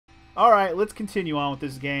Alright, let's continue on with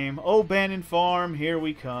this game. O'Bannon Farm, here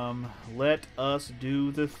we come. Let us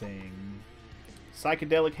do the thing.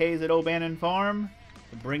 Psychedelic haze at O'Bannon Farm.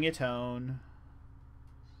 Bring it on.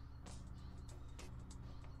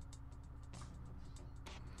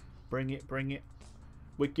 Bring it, bring it.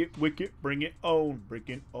 Wicked, wicked, bring it on. Bring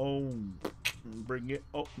it on. Bring it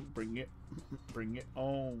on. Bring it. Bring it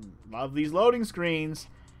on. Love these loading screens.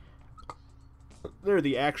 They're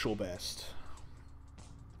the actual best.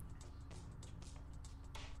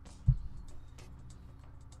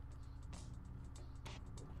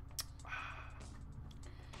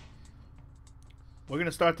 We're going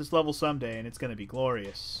to start this level someday, and it's going to be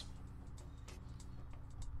glorious.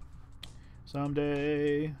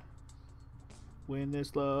 Someday, when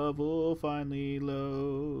this level finally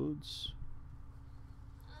loads.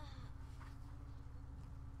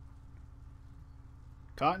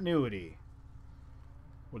 Continuity.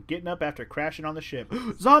 We're getting up after crashing on the ship.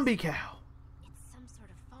 Zombie cow! It's some sort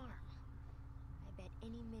of farm. I bet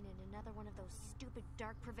any minute another one of those stupid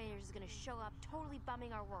dark purveyors is going to show up, totally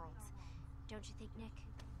bumming our worlds. Don't you think, Nick?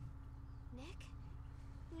 Nick?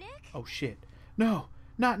 Nick? Oh shit. No,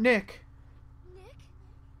 not Nick. Nick?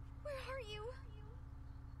 Where are you?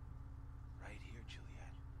 Right here,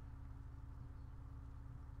 Juliet.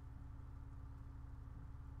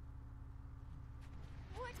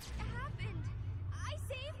 What happened? I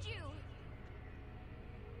saved you.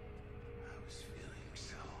 I was feeling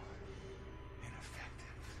so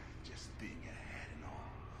ineffective, just being ahead and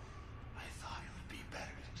all. I thought it would be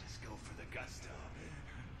better to just go for the gusto.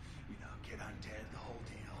 You know, get undead, the whole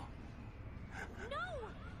deal. No!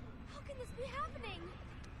 How can this be happening?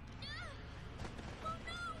 Oh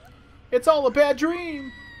no! It's all a bad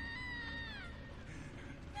dream.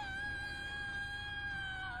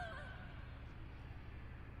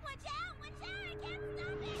 Watch out! Watch out! I can't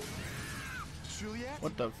stop it! Juliet?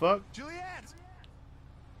 What the fuck? Juliet!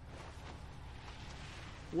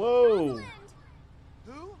 Whoa. Rosalind!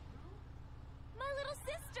 Who? My little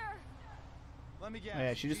sister! Let me guess.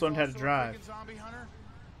 Yeah, she just She's learned how to also a drive. freaking zombie hunter?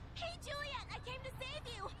 Hey, Juliet! I came to save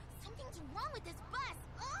you! Something's wrong with this bus!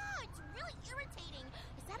 Oh, it's really irritating!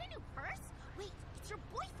 Is that a new purse? Wait, it's your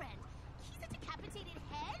boyfriend! He's a decapitated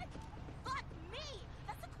head? Fuck me!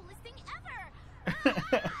 That's the coolest thing ever! Ah, I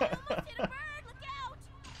almost hit a bird! Look out!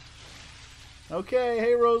 Okay,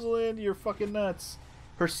 hey Rosalind, you're fucking nuts.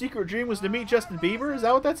 Her secret dream was to meet Justin Bieber? Is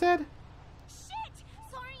that what that said? Shit!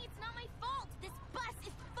 Sorry, it's not my fault! This bus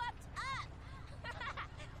is fucked up!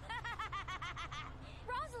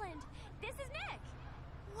 Rosalind, this is Nick!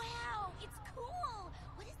 Wow, it's cool!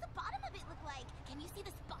 What does the bottom of it look like? Can you see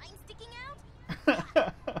the spine sticking out?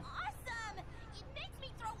 Awesome! It makes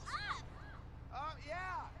me throw up! Oh,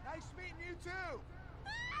 yeah. Nice meeting you, too.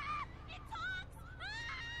 Ah! It talks!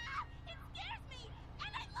 Ah! It scares me!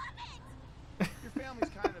 And I love it! Your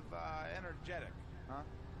family's kind of, energetic, huh?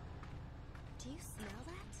 Do you smell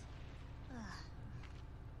that? Ugh.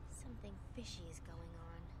 Something fishy is going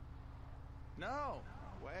on. No.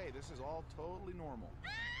 No way. This is all totally normal.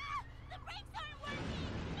 Ah! The brakes aren't working!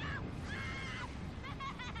 No! Ah!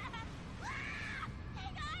 Ah!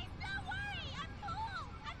 Hey guys, don't worry! I'm cool!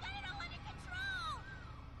 I've got it all under control!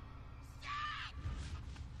 Shit!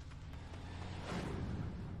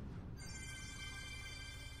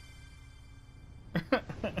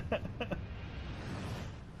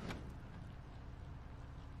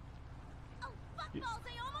 Oh, fuckballs,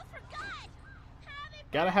 I almost forgot! Happy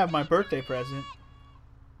Gotta have my birthday Juliet! present.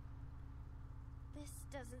 This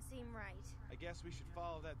doesn't seem right. I guess we should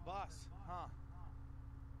follow that bus, huh?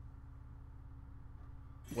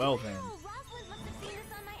 Well then. Oh, Rosalind must have seen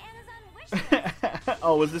this on my Amazon wish list.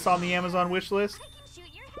 Oh, was this on the Amazon wish list? I can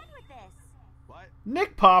shoot your head with this. What?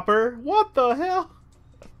 Nick Popper? What the hell?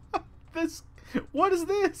 This. What is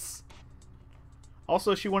this?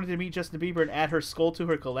 Also, she wanted to meet Justin Bieber and add her skull to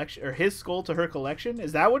her collection, or his skull to her collection.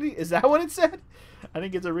 Is that what Is that what it said? I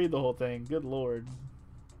didn't get to read the whole thing. Good lord.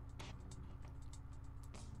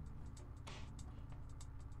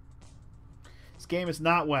 This game is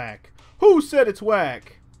not whack. Who said it's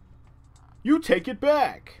whack? You take it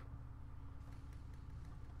back.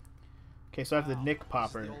 Okay, so I have the Nick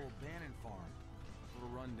Popper. This is the old Bannon farm. A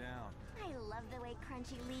little run down. I love the way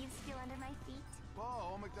crunchy leaves feel under my feet. Oh,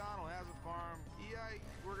 old McDonald has a farm. EI,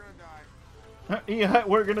 we're gonna die. Yeah,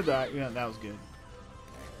 we're gonna die. Yeah, that was good.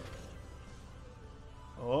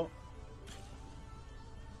 Oh.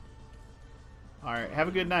 Alright, have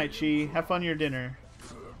a good night, Chi. Have fun your dinner.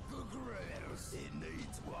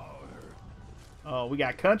 Oh, we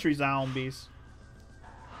got country zombies.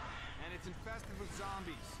 And it's infested with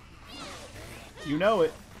zombies. You know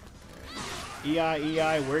it.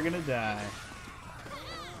 EI, we're gonna die.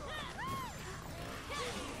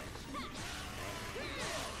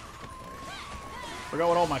 Forgot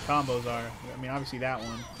what all my combos are. I mean, obviously that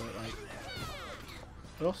one, but like,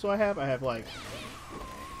 what else do I have? I have like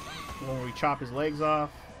one where we chop his legs off.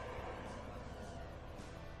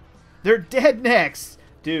 They're dead necks,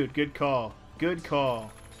 dude. Good call. Good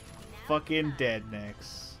call. Fucking dead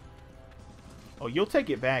necks. Oh, you'll take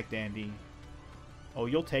it back, Dandy. Oh,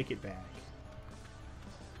 you'll take it back.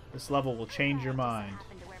 This level will change your mind.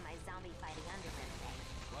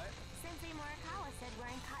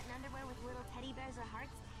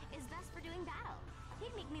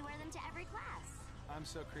 I'm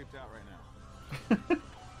so creeped out right now.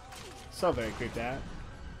 So very creeped out.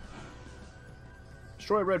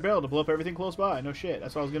 Destroy a red barrel to blow up everything close by. No shit.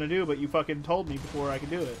 That's what I was gonna do, but you fucking told me before I could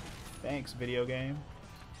do it. Thanks, video game.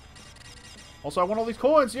 Also, I want all these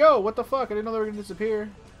coins. Yo, what the fuck? I didn't know they were gonna disappear.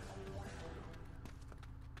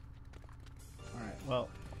 Alright, well.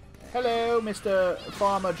 Hello, Mr.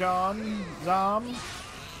 Farmer John. Zom.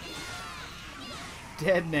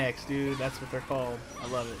 Dead necks, dude. That's what they're called. I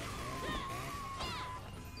love it.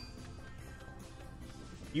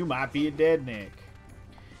 You might be a dead neck.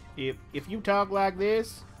 If you talk like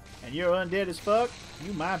this and you're undead as fuck,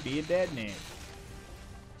 you might be a dead neck.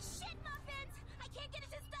 Shit muffins! I can't get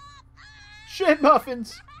it to stop! Ah! Shit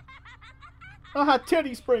muffins! Ah,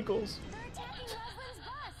 titty sprinkles. They're attacking Rosalind's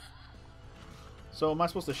bus! So am I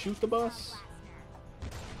supposed to shoot the bus?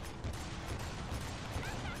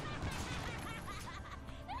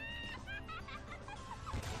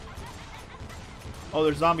 Oh,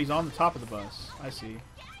 there's zombies on the top of the bus. I see.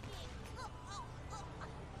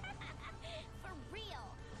 For real!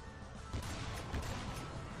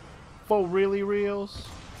 For really reals.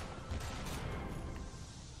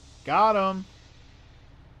 Got him.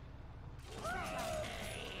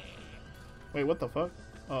 Wait, what the fuck?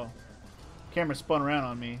 Oh. Camera spun around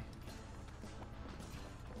on me.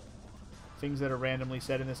 Things that are randomly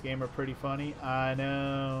said in this game are pretty funny. I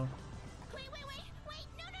know. Wait!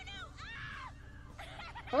 No!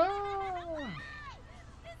 Ah! Ah.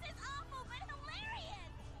 This is awful, but hilarious!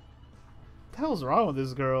 What the hell's wrong with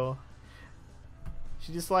this girl?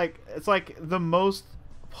 She just like, it's like the most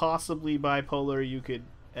possibly bipolar you could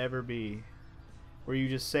ever be. Where you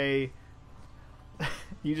just say,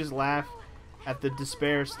 you just laugh at the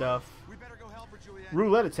despair stuff. We better go help her, Juliet.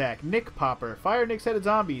 Roulette attack. Nick Popper. Fire Nick's headed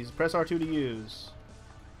zombies. Press R2 to use.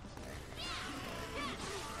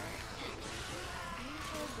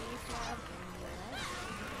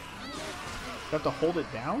 You have to hold it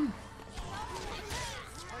down?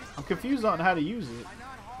 I'm confused on how to use it. My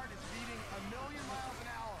non-heart is beating 1,000,000 miles an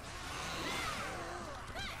hour.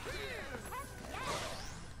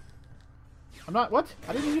 I'm not... What?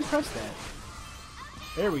 I didn't even press that.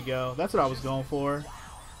 There we go. That's what I was going for.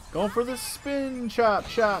 Going for the spin chop,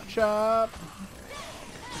 chop, chop.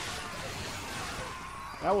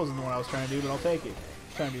 That wasn't the one I was trying to do, but I'll take it. I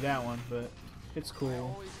was trying to do that one, but it's I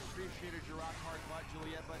cool. always appreciated your rock hard butt,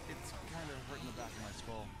 Juliet, but it's kind of hurting the back of my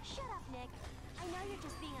skull. Shut up, Nick. I know you're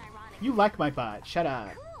just being ironic. You like my butt. Shut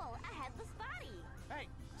up. Cool, a headless body. Hey,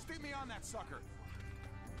 stick me on that sucker.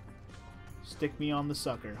 Stick me on the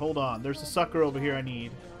sucker. Hold on. There's a sucker over here I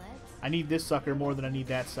need. I need this sucker more than I need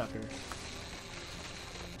that sucker. This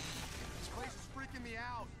place is freaking me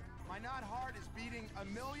out. My non-heart is beating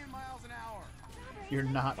 1,000,000 miles an hour. You're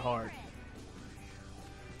not hard.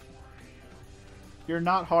 Your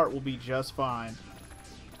not heart will be just fine.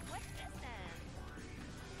 What's this then?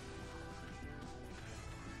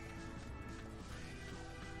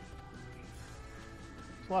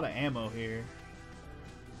 There's a lot of ammo here.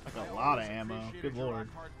 Like a lot of ammo. Good lord.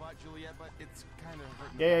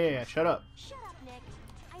 Yeah. Shut up. Shut up, Nick.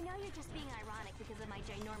 I know you're just being ironic because of my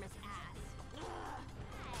ginormous ass.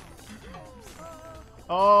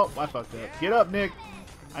 Oh, I fucked up. Get up, Nick.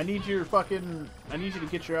 I need your fucking... I need you to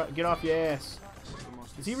get off your ass.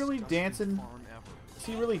 Is he really dancing? Is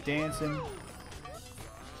he really dancing?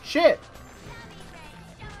 Shit!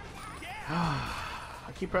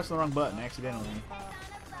 I keep pressing the wrong button accidentally.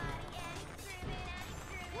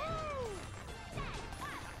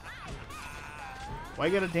 Why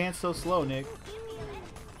you gotta dance so slow, Nick?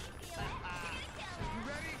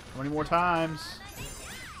 How many more times?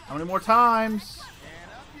 How many more times?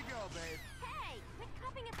 And up you go, babe. Hey, quit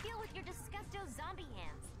cupping a feel with your disgusto zombie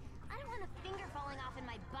hands. I don't want a finger falling off in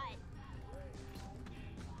my butt.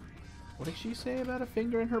 What did she say about a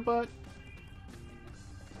finger in her butt?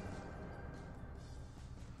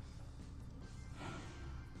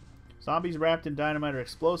 Zombies wrapped in dynamite are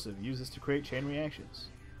explosive. Use this to create chain reactions.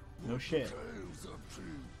 No shit.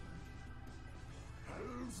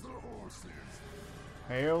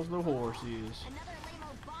 Hails the horses. Another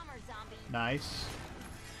lame-o bomber zombie. Nice.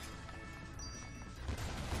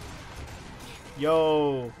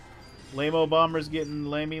 Yo, Lame-o Bomber's getting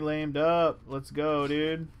lamed up. Let's go,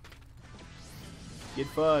 dude. Get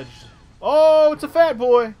fudged. Oh, it's a fat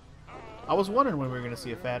boy. I was wondering when we were gonna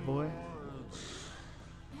see a fat boy.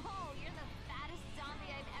 Oh, you're the fattest zombie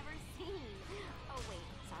I've ever seen. Oh wait,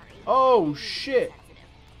 sorry. Oh shit.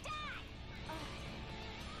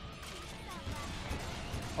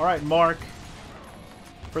 All right, Mark.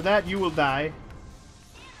 For that, you will die.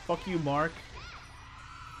 Fuck you, Mark.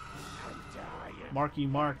 Marky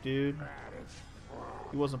Mark, dude.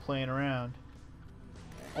 He wasn't playing around.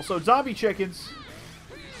 Also, zombie chickens.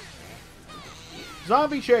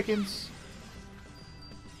 Zombie chickens.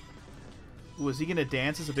 Ooh, is he gonna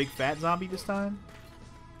dance as a big fat zombie this time?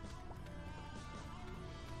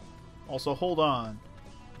 Also, hold on.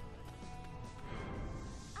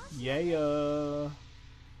 Yeah.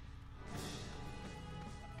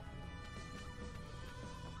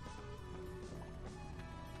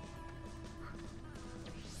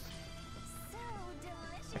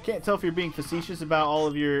 I can't tell if you're being facetious about all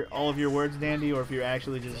of your words, Dandy, or if you're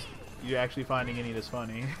actually finding any of this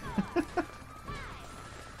funny.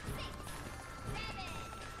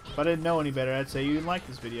 If I didn't know any better, I'd say you didn't like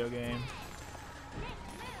this video game.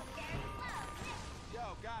 Yo,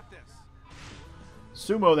 got this.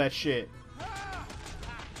 Sumo that shit.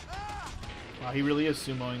 Wow, he really is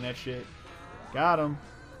sumoing that shit. Got him.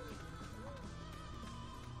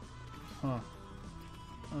 Huh.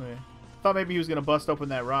 Okay. Thought maybe he was gonna bust open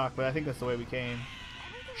that rock, but I think that's the way we came.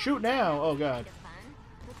 Shoot now! Oh god.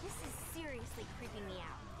 But this is seriously creeping me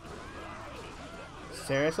out.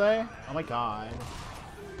 Seriously? Oh my god.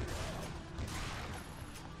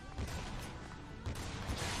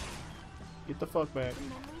 Get the fuck back. The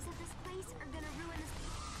memories of this place are gonna ruin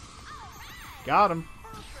this. Got him.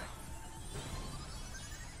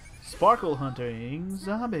 Sparkle hunting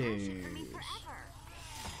zombies.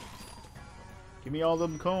 Give me all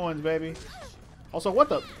them coins, baby. Also, what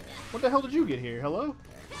the hell did you get here? Hello?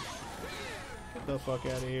 Get the fuck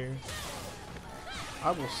out of here. I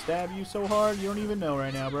will stab you so hard you don't even know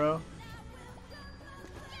right now, bro.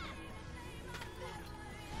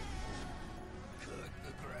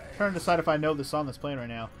 Trying to decide if I know the song that's playing right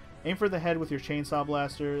now. Aim for the head with your chainsaw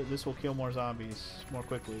blaster. This will kill more zombies more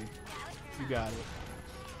quickly. You got it.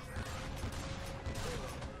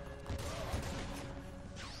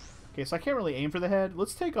 Okay, so I can't really aim for the head.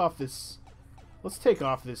 Let's take off this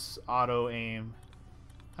auto aim.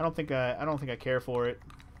 I don't think I care for it.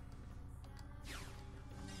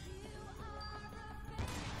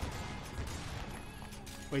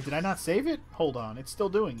 Wait, did I not save it? Hold on, it's still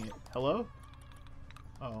doing it. Hello?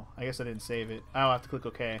 Oh, I guess I didn't save it. I'll have to click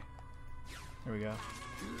OK. There we go.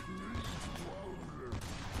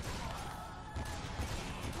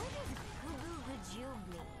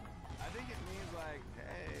 I think it means like,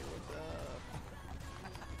 hey, what's up?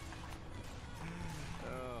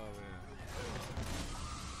 Oh man.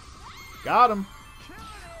 Got him.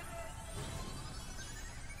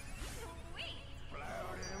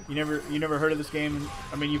 You never heard of this game?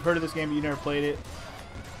 I mean, you've heard of this game, but you never played it.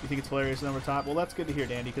 You think it's hilarious and over top? Well, that's good to hear,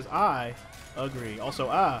 Dandy, because I agree. Also,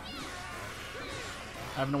 I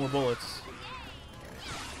have no more bullets.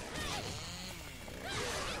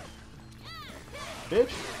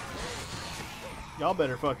 Bitch. Y'all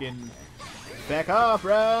better fucking back off,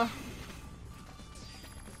 bruh.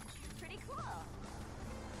 Pretty cool.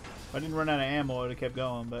 If I didn't run out of ammo, I would have kept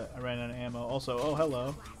going, but I ran out of ammo. Also, oh,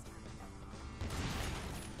 hello.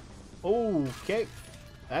 Okay.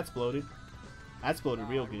 That's bloated. That's bloated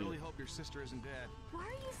real good. I really hope your sister isn't dead. Why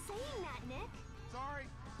are you saying that, Nick? Sorry.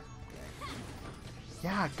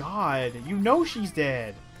 Yeah, God. You know she's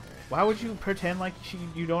dead. Why would you pretend like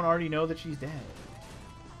you don't already know that she's dead?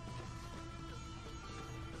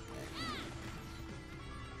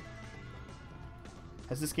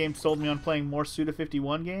 Has this game sold me on playing more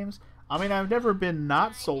Suda51 games? I mean, I've never been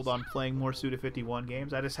not sold on playing more Suda51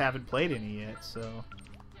 games. I just haven't played any yet, so...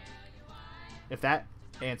 If that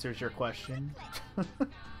answers your question.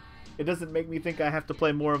 It doesn't make me think I have to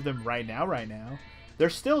play more of them right now. They're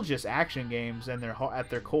still just action games, and they're at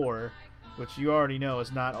their core, which you already know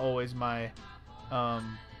is not always my my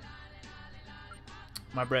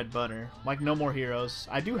bread and butter. Like No More Heroes.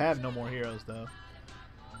 I do have No More Heroes, though.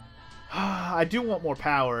 I do want more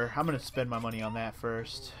power. I'm going to spend my money on that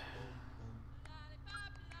first.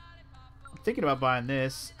 I'm thinking about buying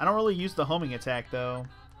this. I don't really use the homing attack, though.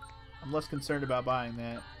 I'm less concerned about buying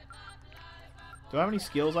that. Do I have any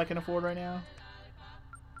skills I can afford right now?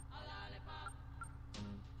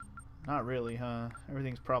 Not really, huh?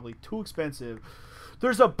 Everything's probably too expensive.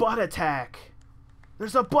 There's a butt attack!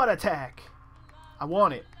 There's a butt attack! I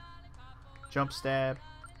want it. Jump stab.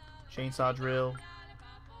 Chainsaw drill.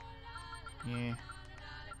 Yeah.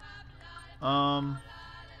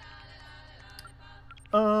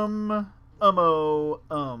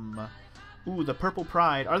 Ooh, the Purple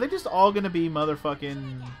Pride. Are they just all gonna be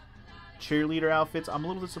motherfucking cheerleader outfits? I'm a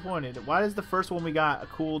little disappointed. Why is the first one we got a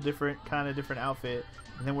cool, different outfit,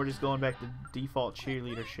 and then we're just going back to default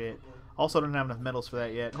cheerleader shit? Also, don't have enough medals for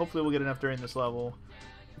that yet. Hopefully, we'll get enough during this level.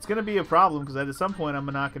 It's gonna be a problem because at some point I'm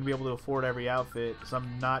not gonna be able to afford every outfit because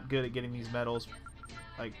I'm not good at getting these medals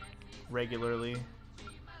like regularly.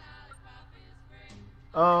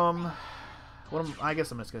 I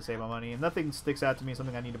guess I'm just gonna save my money, and nothing sticks out to me as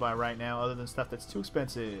something I need to buy right now, other than stuff that's too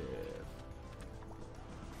expensive.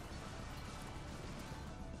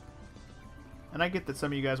 And I get that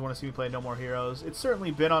some of you guys want to see me play No More Heroes. It's certainly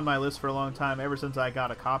been on my list for a long time, ever since I got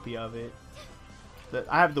a copy of it.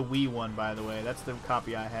 I have the Wii one, by the way. That's the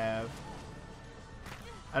copy I have.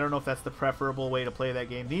 I don't know if that's the preferable way to play that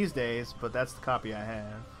game these days, but that's the copy I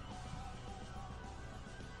have.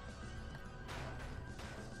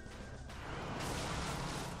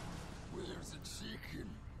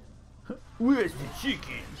 Where's the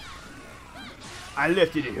chicken? I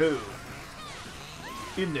left it at home.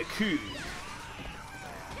 In the coop.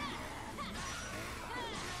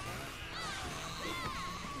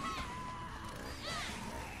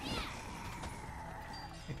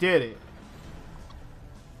 I did it.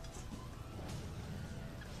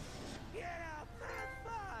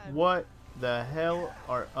 What the hell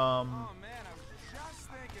are Oh man, I was just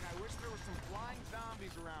thinking. I wish there was some flying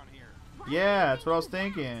zombies around here. Yeah, that's what I was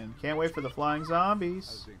thinking. Can't wait for the flying I was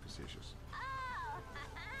zombies. being facetious. Oh,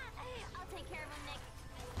 I'll take care of him, Nick.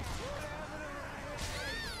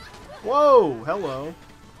 Whoa, hello.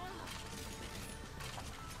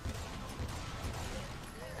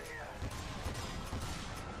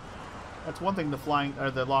 That's one thing the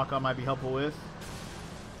lock-on might be helpful with.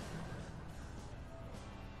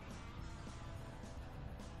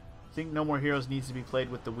 I think No More Heroes needs to be played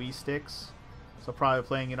with the Wii sticks. So probably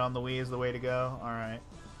playing it on the Wii is the way to go. Alright.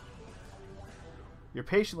 You're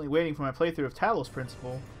patiently waiting for my playthrough of Talos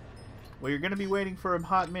Principle. Well, you're going to be waiting for a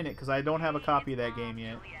hot minute because I don't have a copy of that game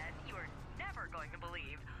yet. Juliet, you are never going to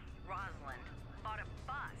believe Rosalind bought a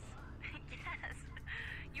bus. Yes.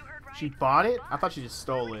 You heard right. She bought it? I thought she just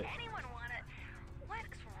stole Why it. would anyone want it?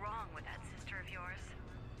 What's wrong with that sister of yours?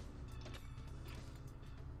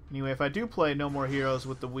 Anyway, if I do play No More Heroes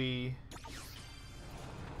with the Wii,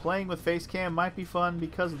 playing with face cam might be fun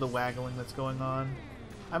because of the waggling that's going on.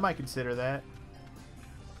 I might consider that.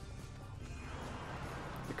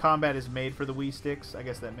 The combat is made for the Wii sticks. I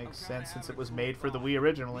guess that makes sense since it was made for the Wii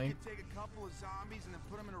originally. You could take a couple of zombies and then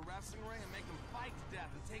put them in a wrestling ring and make them fight to death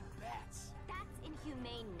and take bets. That's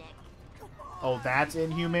inhumane, Nick. Oh, that's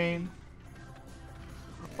inhumane?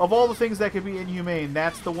 Of all the things that could be inhumane,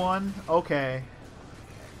 that's the one? Okay.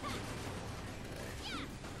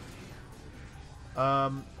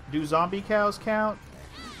 Do zombie cows count?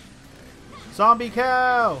 Zombie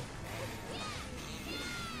cow!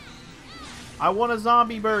 I want a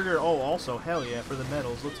zombie burger! Oh, also, hell yeah, for the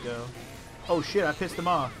medals. Let's go. Oh shit, I pissed him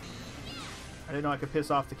off. I didn't know I could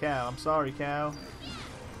piss off the cow. I'm sorry, cow.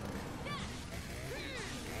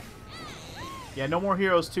 Yeah, No More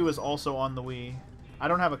Heroes 2 is also on the Wii. I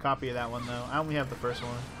don't have a copy of that one, though. I only have the first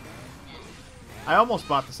one. I almost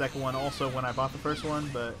bought the second one also when I bought the first one,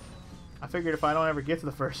 but I figured if I don't ever get to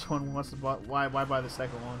the first one, why buy the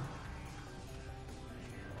second one?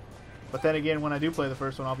 But then again, when I do play the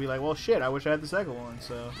first one, I'll be like, well, shit, I wish I had the second one,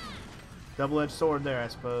 so... Double-edged sword there, I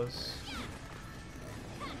suppose.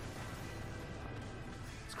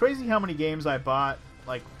 It's crazy how many games I bought,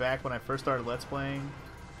 like, back when I first started Let's Playing,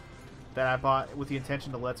 that I bought with the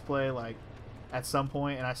intention to Let's Play, like, at some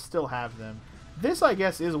point, and I still have them. This, I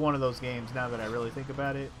guess, is one of those games, now that I really think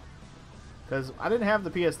about it. Because I didn't have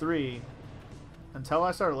the PS3 until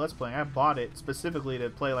I started Let's Playing. I bought it specifically to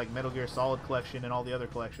play like Metal Gear Solid Collection and all the other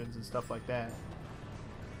collections and stuff like that.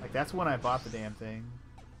 Like, that's when I bought the damn thing.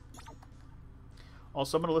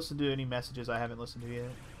 Also, I'm going to listen to any messages I haven't listened to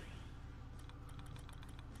yet.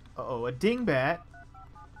 Uh-oh, a dingbat.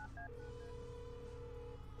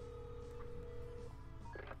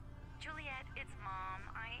 Juliet, it's Mom.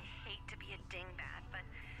 I hate to be a dingbat, but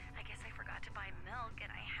I guess I forgot to buy milk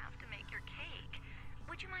and I have to make your cake.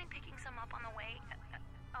 Would you mind picking some up on the way?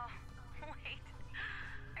 Oh, wait.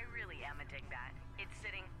 I really am a dingbat. It's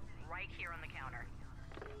sitting right here on the counter.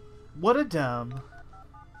 What a dumb.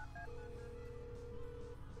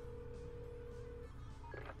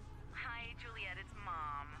 Hi, Juliet, it's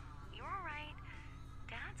Mom. You alright?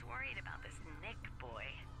 Dad's worried about this Nick boy.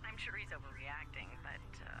 I'm sure he's overreacting, but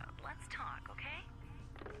let's talk, okay?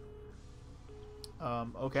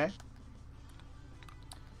 Okay.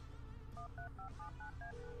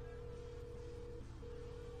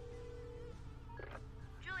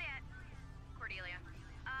 Juliet. Cordelia.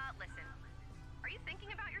 Listen. Are you thinking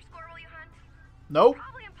about your squirrel you hunt? Nope.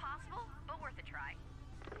 Probably impossible, but worth a try.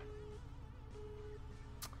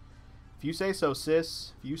 If you say so,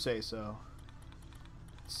 sis. If you say so.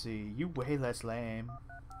 Let's see. You way less lame.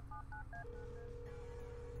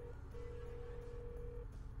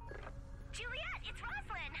 Juliet, it's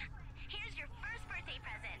Roslyn. Here's your first birthday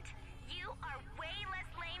present. You are way less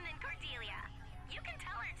lame than Cordelia. You can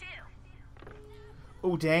tell her too.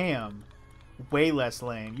 Oh, damn. Way less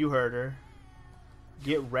lame. You heard her.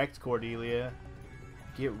 Get wrecked, Cordelia.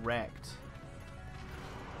 Get wrecked.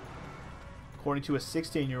 According to a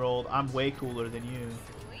 16-year-old, I'm way cooler than you.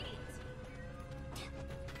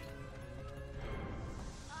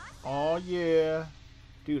 Oh, yeah.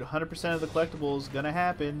 Dude, 100% of the collectibles gonna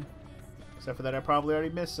happen. Except for that I probably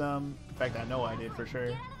already missed some. In fact, I know I did for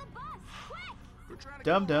sure.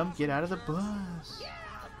 Dum-dum, get out of the bus.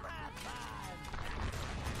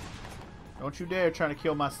 Don't you dare try to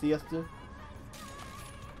kill my sister.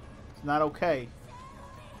 It's not okay.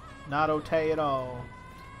 Not okay at all.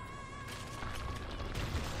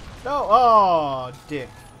 No! Oh, dick.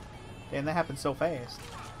 Damn, that happened so fast.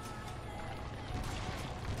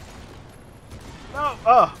 No!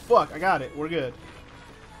 Oh, fuck. I got it. We're good.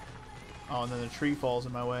 Oh, and then the tree falls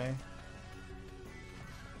in my way.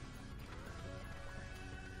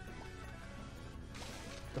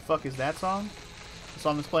 The fuck is that song? The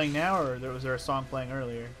song that's playing now, or was there a song playing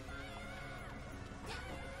earlier?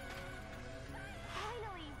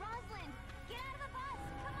 Finally, Roslyn, get out of the bus.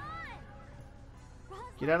 Come on.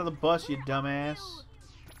 Roslyn, Get out of the bus, you where are dumbass. you?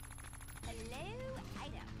 Hello,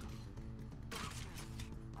 Ida.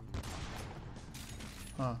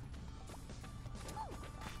 Huh.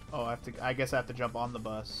 Oh, I guess I have to jump on the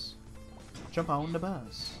bus. Jump on the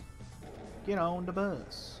bus. Get on the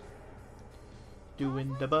bus.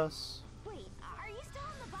 Doing the bus. Wait, are you still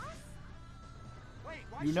on the bus? Wait,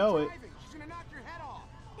 why You is know she it. driving? She's gonna knock your head off.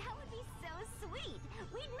 That would be so sweet.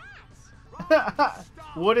 We'd match. Roslyn,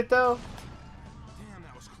 stop. Would it though? Damn,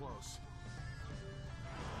 that was close.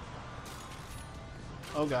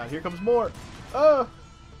 Oh god, here comes more. Oh!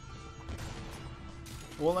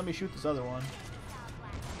 Won't let me shoot this other one.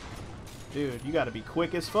 Dude, you gotta be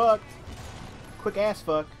quick as fuck. Quick ass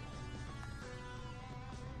fuck.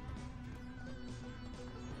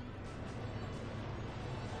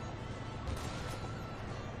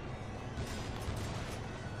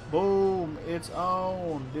 Boom, it's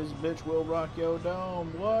on. This bitch will rock your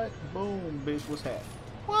dome. What? Boom, bitch, what's that?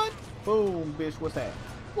 What? Boom, bitch, what's that?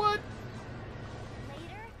 What?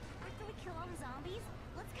 Later, after we kill all the zombies,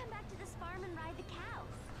 let's come back to this farm and ride the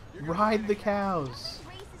cows. Ride the cows.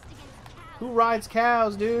 Nothing racist against cows. Who rides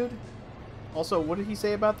cows, dude? Also, what did he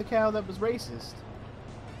say about the cow that was racist?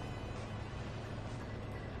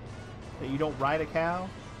 That you don't ride a cow?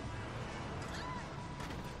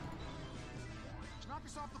 She knocked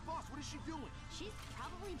us off the bus. What is she doing? She's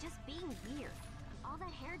probably just being weird. All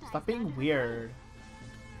that hair dye. Stop being weird.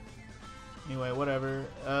 Anyway, whatever.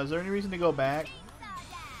 Is there any reason to go back?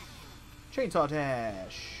 Chainsaw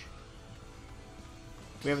Dash.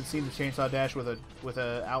 We haven't seen the Chainsaw Dash with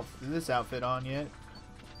this outfit on yet.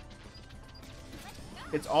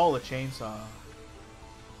 It's all a chainsaw.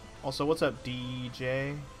 Also, what's up,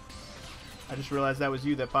 DJ? I just realized that was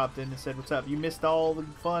you that popped in and said, "What's up?" You missed all the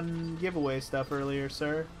fun giveaway stuff earlier,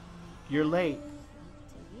 sir. You're late.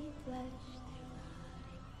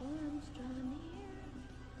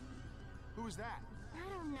 Who is that? I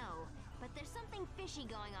don't know, but there's something fishy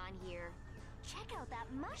going on here. Check out that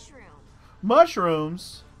mushroom.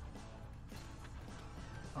 Mushrooms?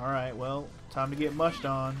 Alright, well, time to get mushed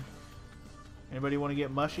on. Anybody want to get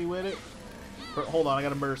mushy with it? Hold on, I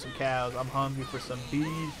gotta murder some cows. I'm hungry for some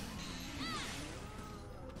beef.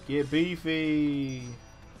 Get beefy.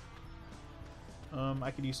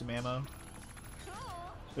 I could use some ammo.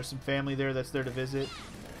 There's some family there that's there to visit.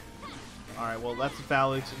 Alright, well, that's a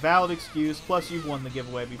valid excuse. Plus, you've won the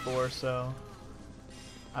giveaway before, so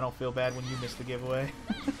I don't feel bad when you miss the giveaway.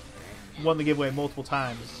 You won the giveaway multiple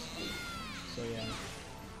times. So, yeah.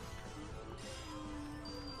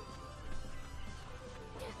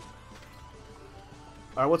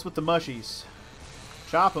 Alright, what's with the mushies?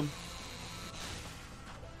 Chop them.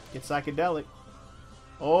 Get psychedelic.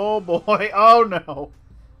 Oh, boy. Oh, no.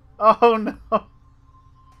 Oh, no.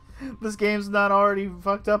 This game's not already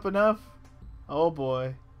fucked up enough. Oh,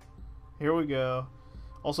 boy. Here we go.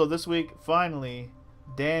 Also, this week, finally,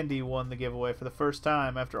 Dandy won the giveaway for the first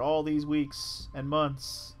time after all these weeks and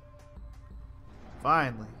months.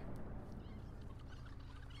 Finally.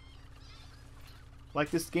 Like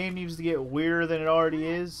this game needs to get weirder than it already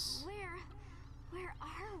is. Where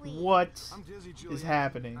are we? What I'm dizzy, is Juliet.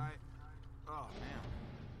 happening? Oh man.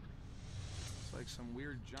 It's like some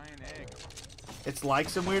weird giant egg. It's like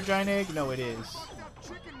some weird giant egg? No, it is. Fucked up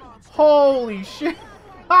chicken monster. Holy shit!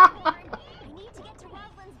 I need to get to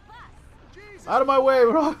Rosalind's bus. Jesus. Out of my way,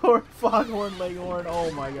 Roghorn, Foghorn, Leghorn. Oh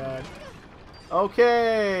my god.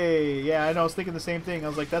 Okay. Yeah, I know. I was thinking the same thing. I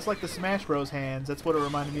was like, that's like the Smash Bros. Hands. That's what it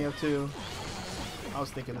reminded me of, too. I was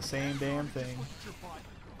thinking the same damn thing.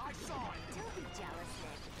 I saw it. Don't be jealous,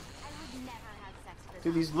 Nick. I would never have sex with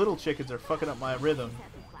Dude, these little chickens are fucking up my rhythm.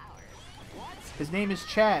 flowers. His name is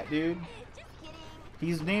Chat, dude. Just kidding.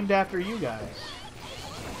 He's named after you guys.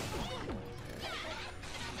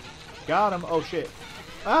 Got him. Oh, shit.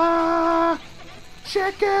 Ah!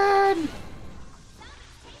 Chicken!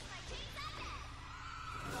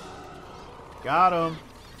 Got him.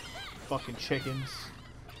 Fucking chickens.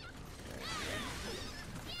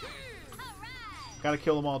 Gotta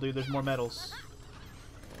kill them all, dude. There's more medals.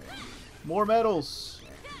 More medals!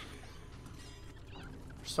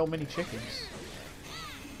 There's so many chickens.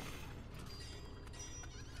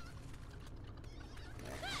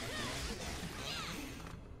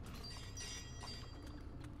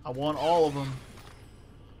 I want all of them.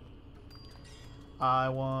 I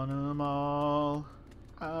want them all.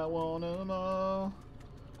 I want them all.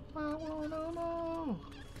 I want them all.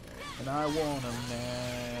 And I want them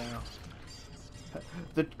now.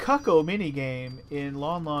 The Cucko minigame in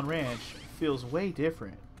Lon Lon Ranch feels way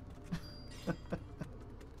different.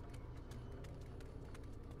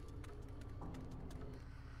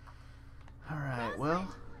 Alright,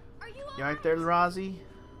 well. You right there, Rozzy?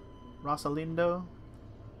 Rosalindo?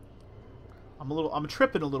 I'm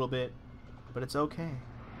tripping a little bit, but it's okay.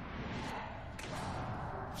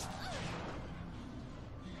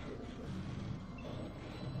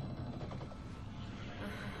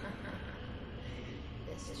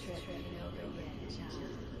 This trip ain't over yet, child.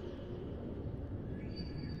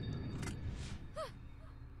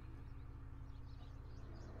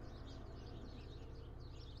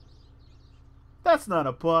 That's not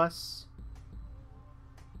a bus.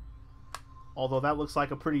 Although that looks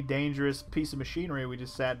like a pretty dangerous piece of machinery we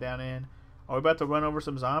just sat down in. Are we about to run over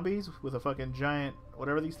some zombies with a fucking giant,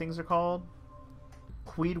 whatever these things are called?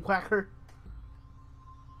 Weed whacker?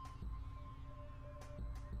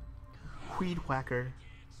 Weed whacker.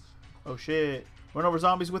 Oh shit. Run over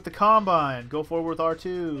zombies with the combine. Go forward with R2. They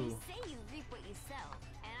say you reap what you sow,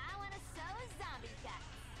 and I want to sow zombie guts.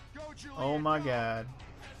 Go, Juliet. Oh my god.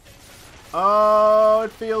 Oh,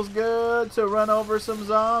 it feels good to run over some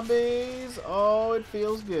zombies. Oh, it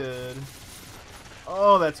feels good.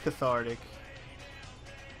 Oh, that's cathartic.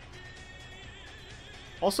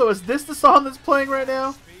 Also, is this the song that's playing right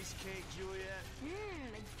now? Space cake, Juliet. A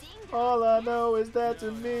ding All I know is that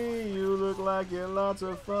to me, you look like you're lots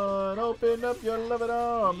of fun. Open up your loving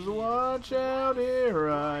arms. Watch out, here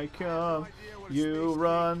I come. You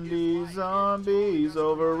run these zombies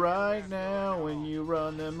over right now. When you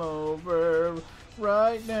run them over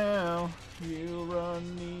right now. You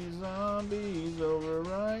run these zombies over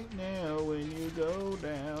right now. When you go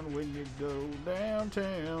down, when you go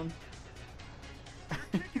downtown.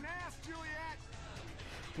 Kicking ass, Juliet.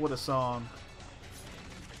 What a song.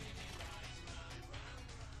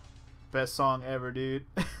 Best song ever, dude.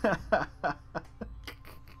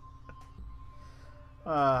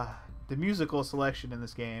 The musical selection in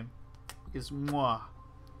this game is mwah.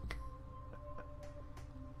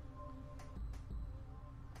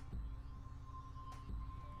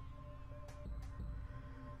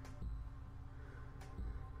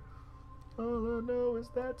 All I know is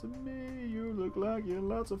that to me, you look like you're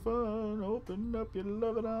lots of fun. Open up your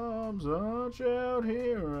loving arms, launch out,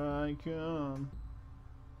 here I come.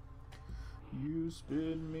 You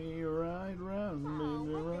spin me right round, Oh,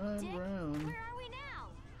 baby, what the right dick? round. Where are we now?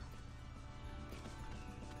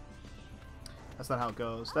 That's not how it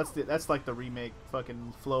goes. That's like the remake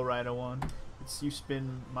fucking Flow Rider one. It's you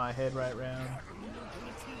spin my head right round.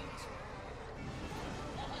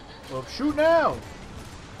 Well, shoot now!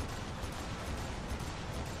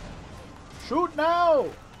 Shoot now!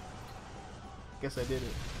 Guess I did it.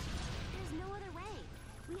 There's no other way.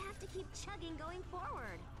 We have to keep chugging going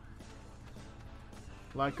forward.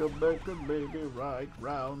 Like a baker baby, right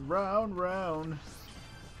round, round, round.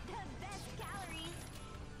 The best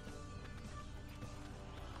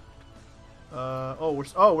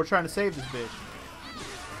calories. We're trying to save this bitch.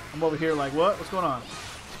 I'm over here like, what? What's going on?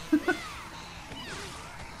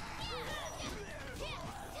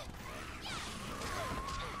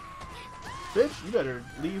 Bitch, you better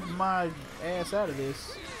leave my ass out of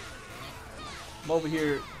this. I'm over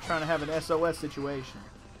here trying to have an SOS situation.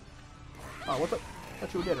 Oh, what the?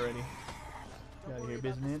 Thought you were dead already. Get out of here,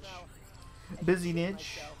 busy niche. Busy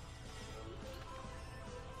niche.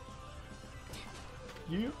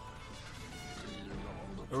 You.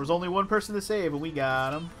 There was only one person to save, and we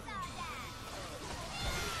got him.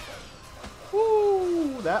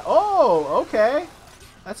 Woo! That. Oh, okay.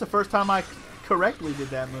 That's the first time I correctly did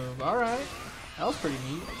that move. All right, that was pretty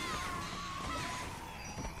neat.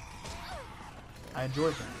 I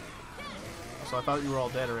enjoyed that. So I thought you were all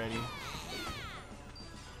dead already.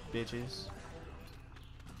 Bitches.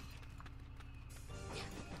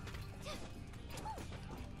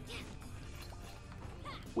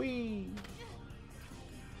 Wee.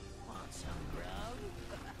 Want some grub?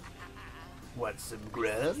 Want some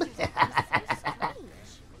grub?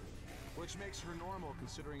 Which makes her normal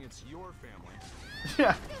considering it's your family.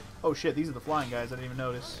 Yeah. Oh shit, these are the flying guys. I didn't even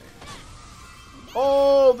notice.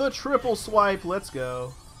 Oh, the triple swipe. Let's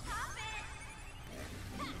go.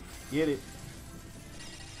 Get it.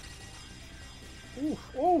 Oof,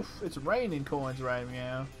 oof. It's raining coins right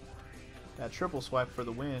now. That triple swipe for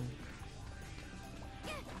the win.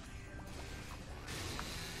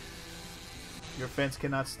 Your fence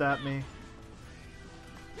cannot stop me.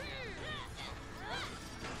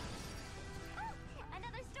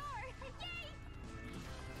 Another store!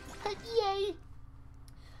 Yay! Yay!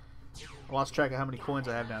 I lost track of how many coins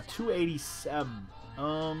I have now. 287.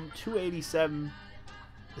 287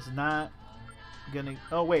 is not gonna.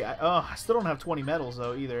 Oh wait, I still don't have 20 medals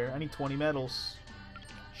though either. I need 20 medals.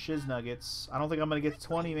 Shiz nuggets. I don't think I'm gonna get to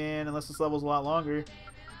 20, man, unless this level's a lot longer.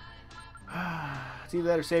 It's either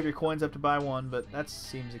that or save your coins up to buy one, but that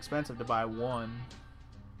seems expensive to buy one.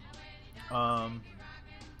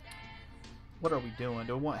 What are we doing?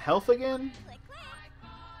 Do we want health again? Click, click.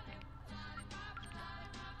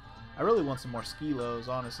 I really want some more skilos,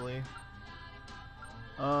 honestly.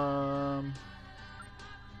 What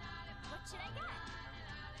should I get?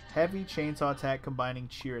 Heavy chainsaw attack combining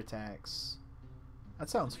cheer attacks. That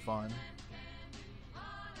sounds fun.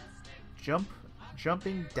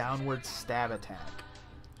 Jumping downward stab attack.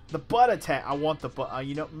 The butt attack. I want the butt.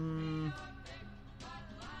 You know.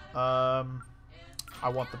 I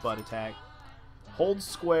want the butt attack. Hold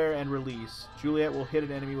square and release. Juliet will hit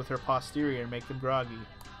an enemy with her posterior and make them groggy.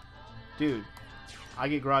 Dude, I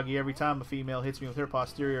get groggy every time a female hits me with her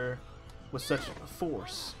posterior with such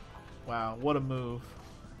force. Wow, what a move.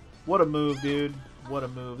 What a move, dude. What a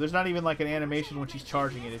move. There's not even like an animation when she's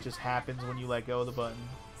charging it. It just happens when you let go of the button.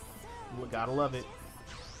 You gotta love it.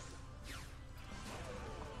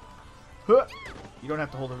 Huh. You don't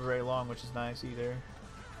have to hold it very long, which is nice either.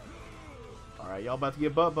 Alright, y'all about to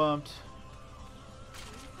get butt bumped.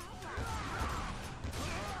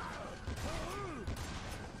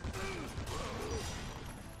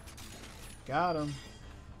 Got him.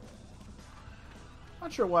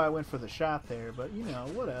 Not sure why I went for the shot there, but you know,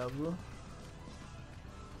 whatever.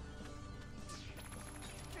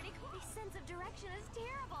 Pretty cool. My sense of direction is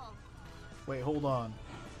terrible. Wait, hold on.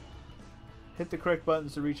 Hit the correct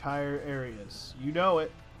buttons to reach higher areas. You know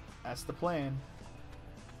it. That's the plan.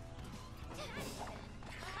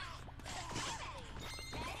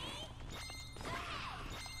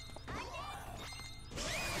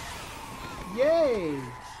 Yay!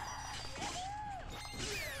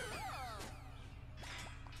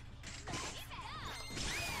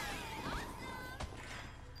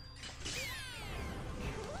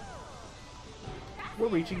 We're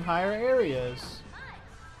reaching higher areas.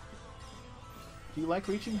 Do you like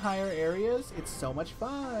reaching higher areas? It's so much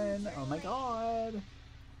fun. Oh my god.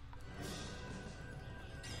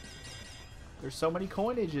 There's so many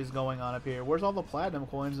coinages going on up here. Where's all the platinum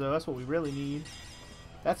coins though? That's what we really need.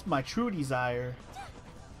 That's my true desire.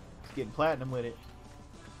 It's getting platinum with it.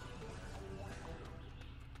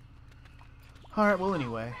 Alright, well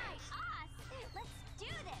anyway. Let's do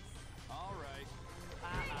this. All right.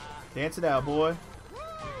 Dance it out, boy.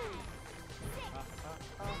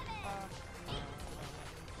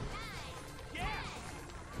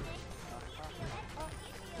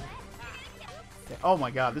 Oh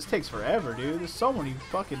my god, this takes forever, dude. There's so many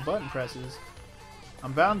fucking button presses.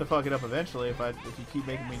 I'm bound to fuck it up eventually if you keep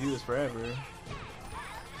making me do this forever.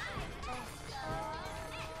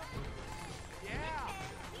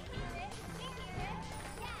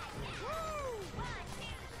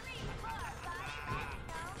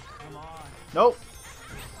 Nope.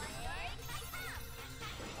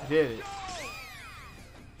 I did it.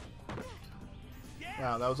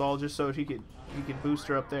 Wow, that was all just so he could boost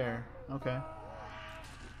her up there. Okay.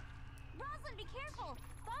 Roslyn, be careful.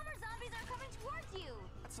 Bomber zombies are coming towards you.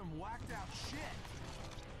 That's some whacked out shit.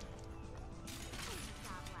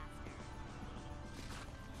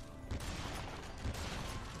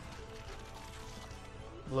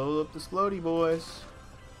 Blow up the Splody boys.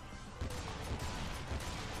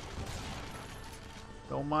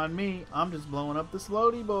 Don't mind me. I'm just blowing up the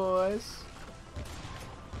Splody boys.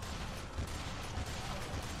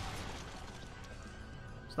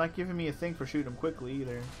 It's not giving me a thing for shooting them quickly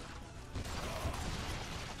either.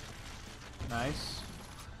 Nice.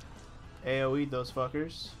 AoE'd those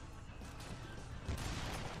fuckers.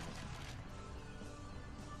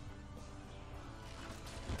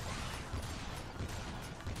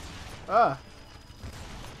 Ah!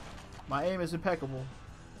 My aim is impeccable.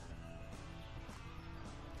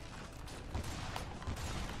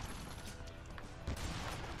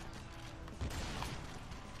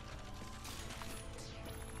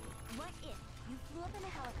 What if you flew up in a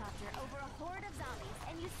helicopter over a horde of zombies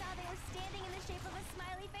and you saw they were standing in the shape of a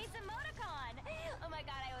smiley face emoticon? Oh my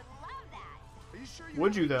god, I would love that. Are you sure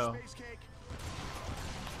Would you, want though? Space cake?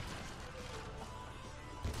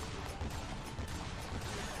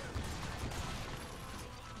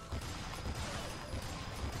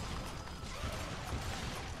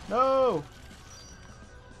 No!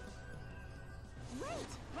 Wait,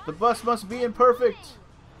 The bus must be imperfect!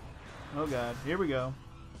 Oh god, here we go.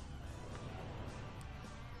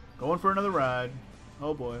 Going for another ride.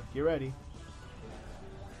 Oh boy, get ready.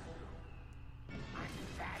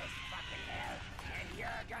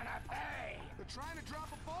 They're trying to drop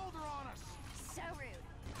a boulder on us. so rude.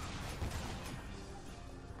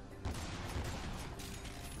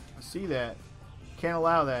 I see that. Can't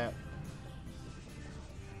allow that.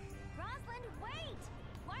 Rosalind, wait!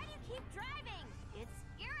 Why do you keep driving? It's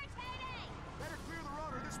irritating! Better clear the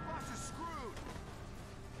road or this bus is screwed.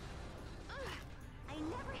 Ugh, I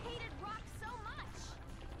never hated rock so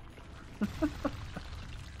much!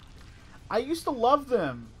 I used to love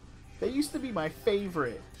them. They used to be my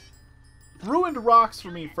favorite. Ruined rocks for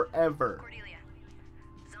me forever. Cordelia,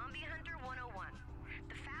 Zombie Hunter 101.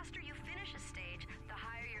 The faster you finish a stage, the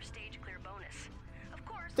higher your stage clear bonus. Of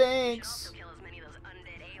course, Thanks. you should also kill as many of those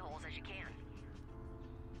undead a-holes as you can.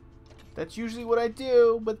 That's usually what I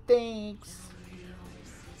do, but thanks.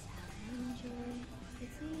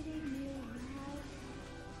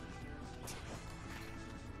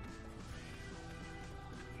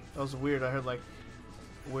 That was weird. I heard like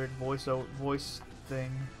a weird voice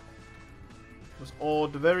thing. It was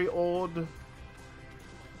odd, very odd.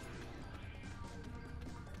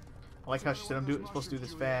 I like how she said I'm supposed to do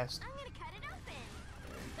this fast. I'm gonna cut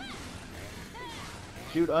it open!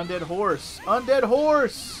 Dude, undead horse! Undead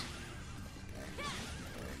horse!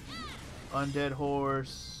 Undead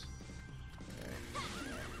horse.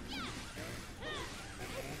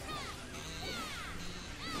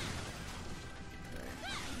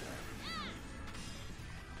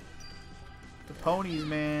 The ponies,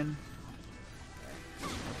 man. The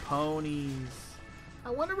ponies. I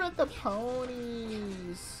wonder about the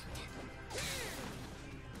ponies.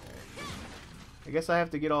 I guess I have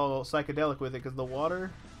to get all psychedelic with it because the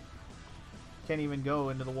water can't even go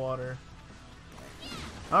into the water.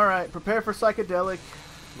 Alright, prepare for psychedelic.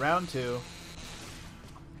 Round 2.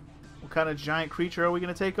 What kind of giant creature are we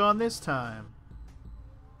going to take on this time?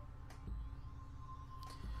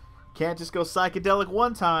 Can't just go psychedelic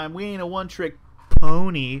one time. We ain't a one-trick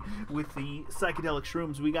pony with the psychedelic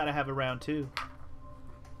shrooms. We gotta have a round 2.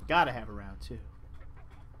 Gotta have a round 2.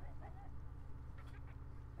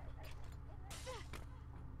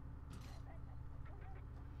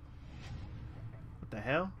 What the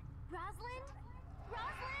hell? Rosalind?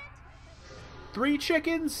 Rosalind? 3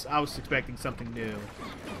 chickens? I was expecting something new.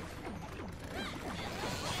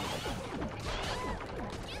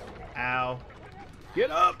 Ow. Get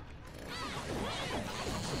up!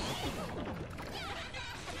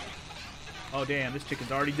 Oh damn, this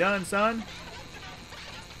chicken's already done, son.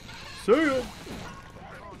 See ya! Oh no, it's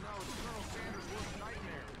Colonel Sanders' worst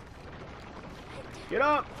nightmare. Get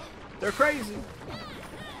up! They're crazy.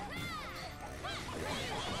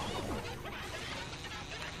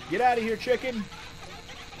 Get out of here, chicken.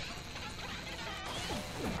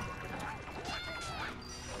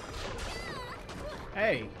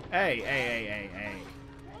 Hey, hey, hey, hey, hey, hey.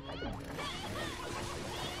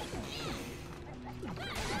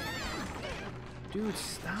 Dude,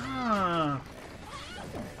 stop.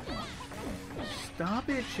 Stop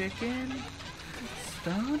it, chicken.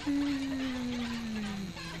 Stop it.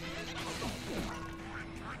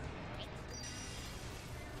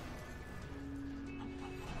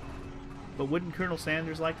 But wouldn't Colonel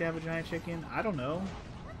Sanders like to have a giant chicken? I don't know.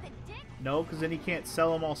 What the dick? No, because then he can't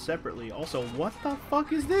sell them all separately. Also, what the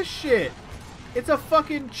fuck is this shit? It's a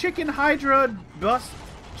fucking chicken hydra bus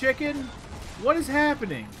chicken? What is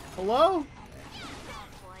happening? Hello? Oh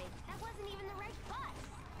boy, that wasn't even the right bus.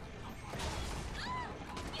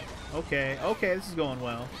 Okay, okay, this is going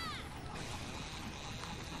well.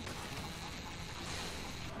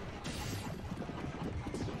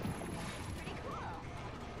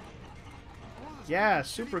 Yeah,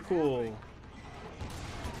 super cool. You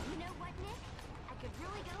know what, Nick? I could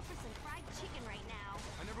really go for some fried chicken right now.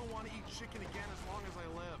 I never want to eat chicken again as long as I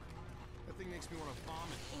live. That thing makes me want to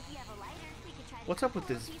vomit. If you have a lighter, we could try to What's up with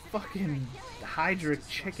pull a this piece of fucking pepper and Hydra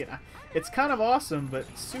chicken? It's kind of awesome, but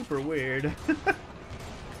super weird.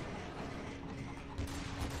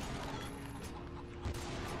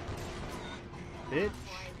 Bitch.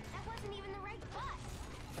 that wasn't even the right bus.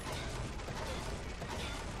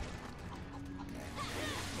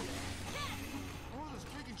 Oh, this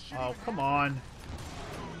freaking shit Oh, even come happened. on.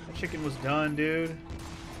 That chicken was done, dude.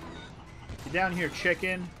 Get down here,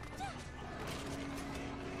 chicken. Oh,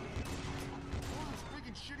 this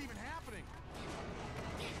freaking shit even happening.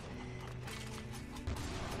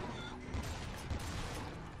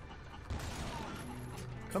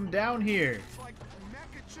 Come down here. It's like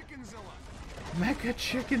Mecha Chickenzilla. Mecha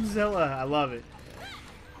Chickenzilla. I love it.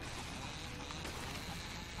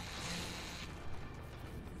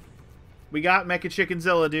 We got Mecha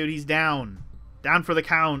Chickenzilla, dude. He's down. Down for the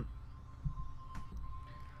count.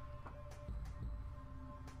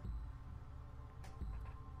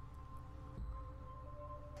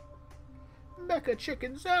 Mecha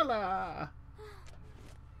Chickenzilla.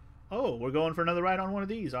 Oh, we're going for another ride on one of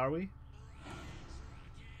these, are we?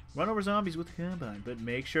 Run over zombies with the combine, but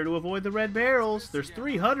make sure to avoid the red barrels. There's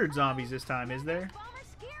 300 zombies this time, is there? Bomber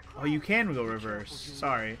scarecrow. Oh, you can go reverse.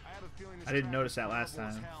 Sorry. I have a feeling this I didn't traffic notice that is last horrible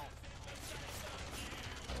as time. hell.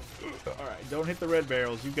 Alright, don't hit the red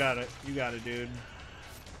barrels. You got it. You got it, dude.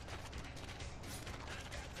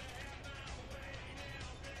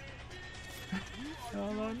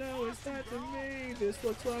 All I know is that to me, this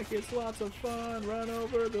looks like it's lots of fun. Run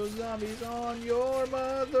over those zombies on your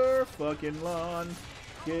motherfucking lawn.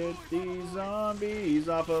 Get these zombies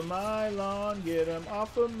off of my lawn. Get them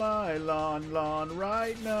off of my lawn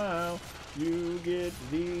right now. You get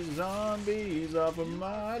these zombies off of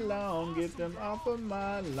my lawn. Get them off of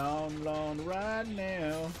my lawn right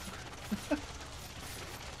now.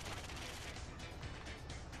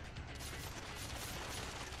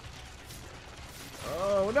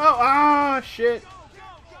 Oh no! Ah, shit!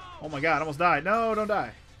 Oh my god, I almost died. No, don't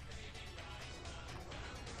die.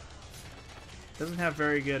 Doesn't have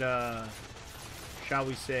very good, shall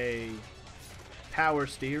we say, power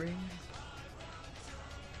steering.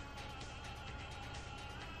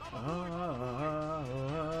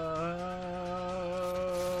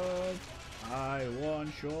 I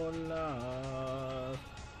want your love.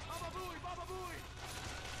 Baba Baba Booey, Baba Booey.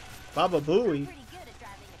 Booey. Pretty good at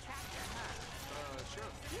driving a tractor, huh?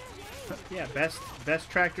 Sure. Yeah, best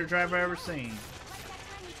tractor driver I ever seen. Like that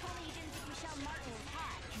time you told me you didn't think Michelle Martin was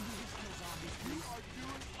hot. You are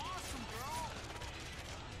doing awesome, girl.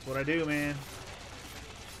 That's what I do, man.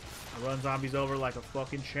 I run zombies over like a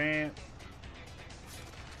fucking champ.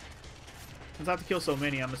 Since I have to kill so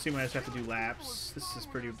many, I'm assuming I just have to do laps. This is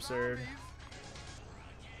pretty absurd.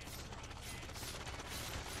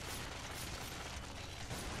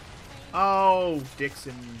 Oh,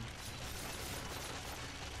 Dixon.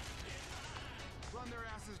 Run their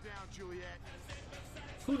asses down, Juliet.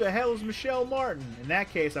 Who the hell is Michelle Martin? In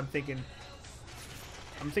that case, I'm thinking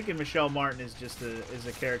Michelle Martin is just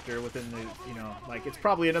a character within the, you know, like it's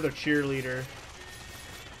probably another cheerleader.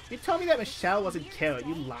 You told me that Michelle wasn't cute.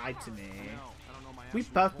 You lied to me. No, I don't know my We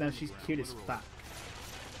actual both know holy she's ground, cute as literally. fuck.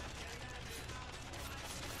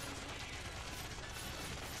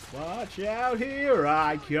 Watch out, here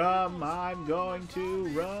I come. I'm going to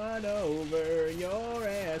run over your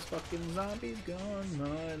ass. Fucking zombies gone.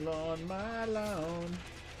 My lawn, my lawn.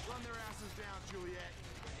 Run their asses down, Juliet.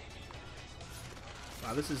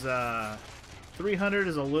 Wow, this is 300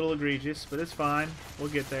 is a little egregious, but it's fine. We'll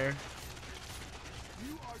get there.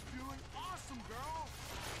 You are doing awesome, girl.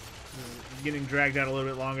 This is getting dragged out a little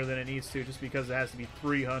bit longer than it needs to, just because it has to be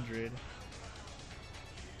 300.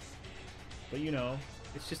 But you know,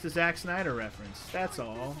 it's just a Zack Snyder reference. That's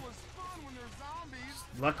all. People is fun when they're zombies.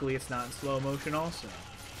 Luckily, it's not in slow motion also.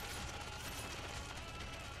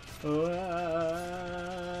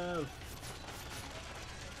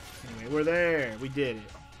 Anyway, we're there. We did it.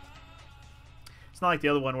 It's not like the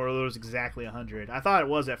other one where it was exactly 100. I thought it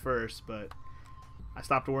was at first, but I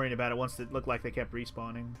stopped worrying about it once it looked like they kept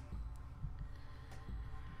respawning.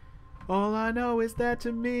 All I know is that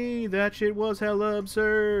to me, that shit was hella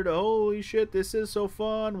absurd. Holy shit, this is so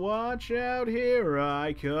fun. Watch out, here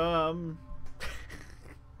I come.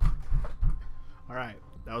 Alright,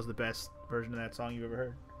 that was the best version of that song you've ever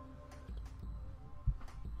heard.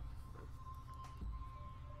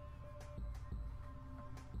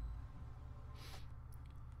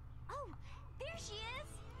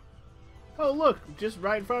 Oh look, just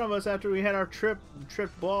right in front of us after we had our tripped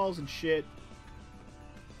balls and shit.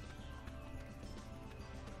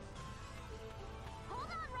 Hold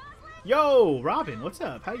on, Roslyn. Yo, Robin, what's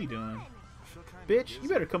up? How you doing? I feel kinda Bitch, dizzy. you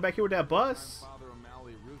better come back here with that bus. Father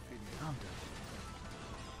O'Malley roofied me. Calm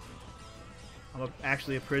down.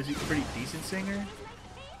 Actually a pretty decent singer.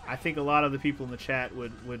 I think a lot of the people in the chat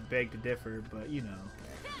would beg to differ, but you know.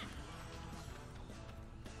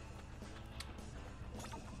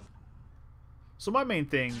 So my main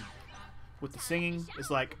thing with the singing is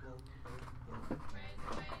like,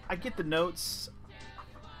 I get the notes,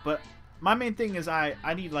 but my main thing is I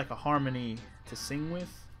need like a harmony to sing with.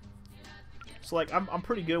 So like I'm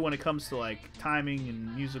pretty good when it comes to like timing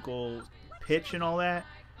and musical pitch and all that,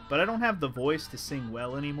 but I don't have the voice to sing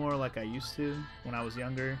well anymore like I used to when I was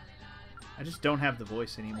younger. I just don't have the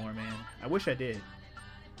voice anymore, man. I wish I did.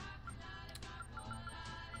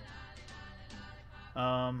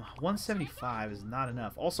 175 is not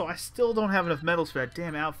enough. Also, I still don't have enough medals for that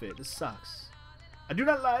damn outfit. This sucks. I do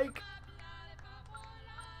not like.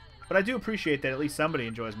 But I do appreciate that at least somebody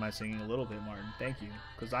enjoys my singing a little bit, Martin. Thank you.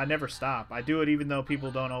 Because I never stop. I do it even though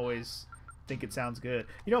people don't always think it sounds good.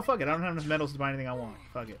 You know, fuck it. I don't have enough medals to buy anything I want.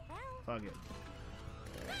 Fuck it. Fuck it.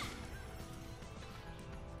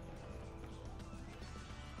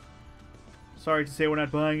 Sorry to say we're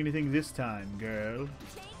not buying anything this time, girl.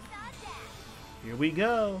 Here we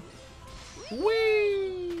go. Whee! How do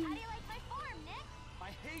you like my form, Nick? I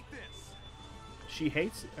hate this. She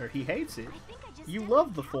hates it, or he hates it. I think I just You did love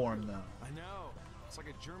it the without form, you. though. I know. It's like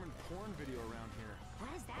a German porn video around here. What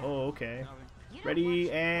is that? Oh, okay. Nothing. You don't Ready, watch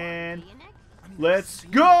porn, and do you, Nick? I mean, let's I've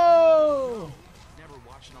seen go! Never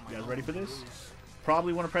watched it on my You guys own. ready for this? Bruce.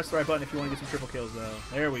 Probably want to press the right button if you want to get some triple kills, though.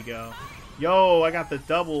 There we go. Yo, I got the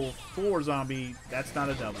double 4 zombie. That's not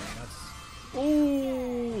a double. That's...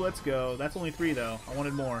 Ooh, let's go. That's only 3, though. I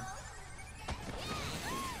wanted more. I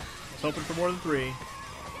was hoping for more than 3.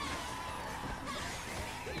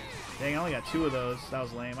 Dang, I only got 2 of those. That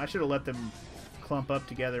was lame. I should have let them clump up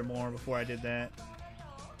together more before I did that.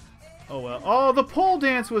 Oh, well. Oh, the pole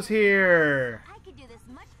dance was here! I could do this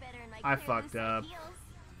much better in my I clear fucked lucite up. heels.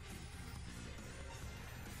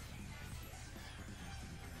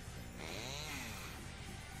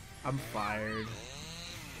 I'm fired.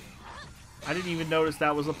 I didn't even notice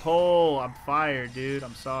that was a pole. I'm fired, dude.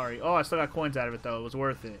 I'm sorry. Oh, I still got coins out of it, though. It was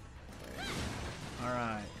worth it.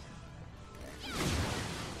 Alright.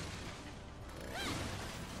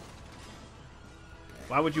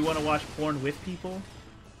 Why would you want to watch porn with people?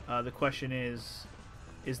 The question is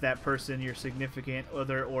that person your significant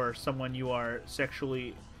other or someone you are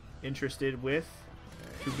sexually interested with,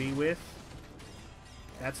 to be with?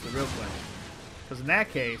 That's the real question. Because in that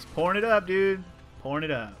case, porn it up, dude. Porn it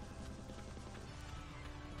up.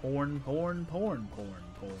 Porn, porn, porn, porn,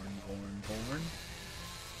 porn, porn, porn.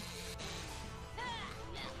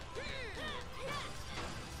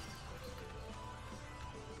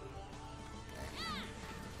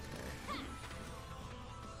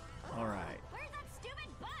 Alright. Where's that stupid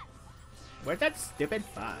bus? Where's that stupid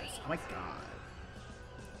bus? Oh my god.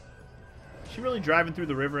 Is she really driving through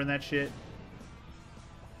the river in that shit?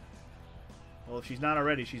 Well, if she's not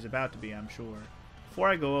already, she's about to be, I'm sure. Before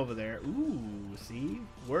I go over there... Ooh, see?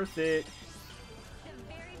 Worth it. The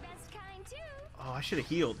very best kind, too. Oh, I should have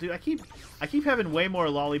healed. Dude, I keep having way more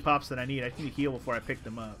lollipops than I need. I need to heal before I pick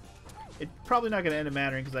them up. It's probably not going to end up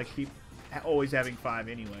mattering because I keep always having 5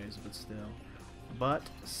 anyways, but still. But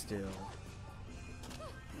still.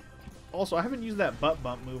 Also, I haven't used that butt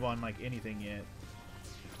bump move on, like, anything yet.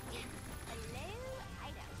 Hello,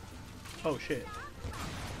 item. Oh, shit.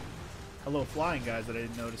 Hello, flying guys that I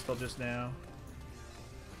didn't notice till just now.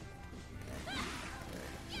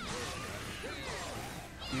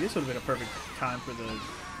 See, this would have been a perfect time for the...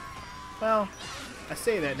 Well, I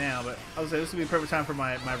say that now, but I was say this would be a perfect time for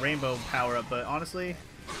my rainbow power-up, but honestly,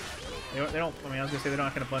 they don't... I mean, I was going to say they're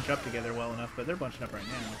not going to bunch up together well enough, but they're bunching up right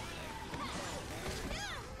now.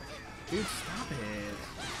 Dude, stop it.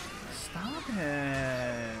 Stop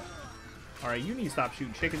it. Alright, you need to stop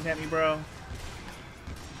shooting chickens at me, bro.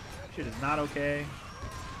 Shit is not okay.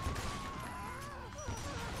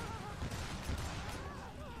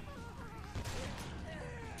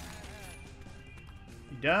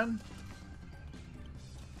 You done?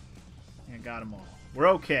 Yeah, got them all. We're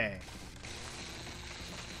okay.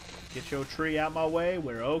 Get your tree out my way.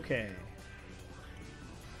 We're okay.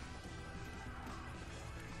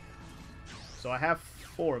 So I have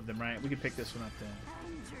 4 of them, right? We can pick this one up then.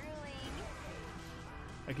 I'm drooling.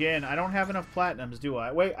 Again, I don't have enough platinums, do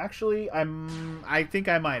I? Wait, actually, I think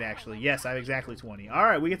I might, actually. Yes, I have exactly 20.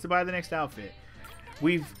 Alright, we get to buy the next outfit.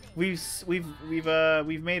 We've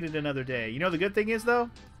made it another day. You know the good thing is though,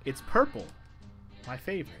 it's purple, my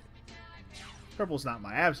favorite. Purple's not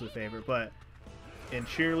my absolute favorite, but in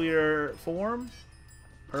cheerleader form,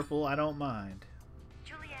 purple I don't mind.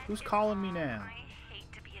 Juliet, Who's it's calling me Mom. now? I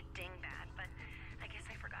hate to be a dingbat, but I guess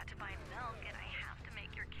I forgot to buy milk and I have to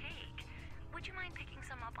make your cake. Would you mind picking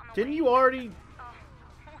some up on the Didn't way? you already? Oh,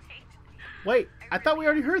 wait. Wait, I thought we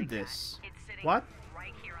really already have to heard take that. this. It's sitting What?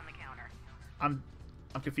 right here on the counter.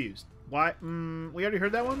 I'm confused. Why? We already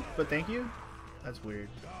heard that one, but thank you. That's weird.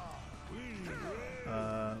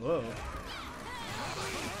 Whoa.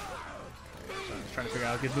 I was trying to figure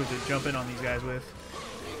out a good move to jump in on these guys with.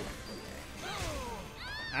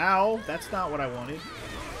 Ow! That's not what I wanted.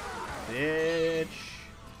 Bitch.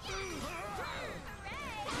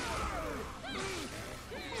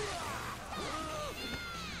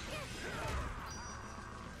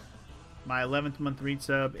 My 11th month read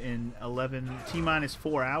sub in 11 T-minus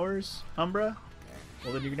 4 hours, Umbra.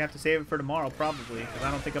 Well, then you're gonna have to save it for tomorrow, probably, because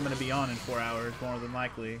I don't think I'm gonna be on in 4 hours, more than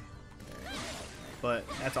likely. But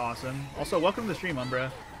that's awesome. Also, welcome to the stream,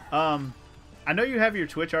 Umbra. I know you have your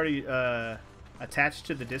Twitch already attached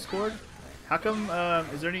to the Discord. How come?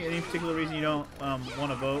 Is there any particular reason you don't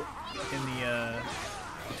want to vote in the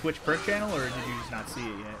Twitch perk channel, or did you just not see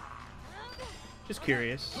it yet? Just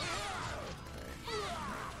curious.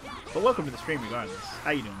 But welcome to the stream, regardless.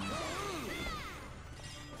 How you doing, man?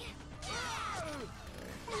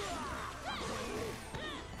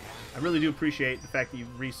 I really do appreciate the fact that you've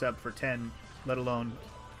resubbed for 10, let alone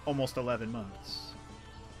almost 11 months.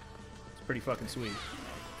 It's pretty fucking sweet.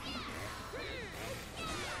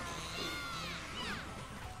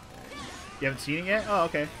 You haven't seen it yet? Oh,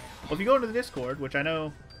 okay. Well, if you go into the Discord, which I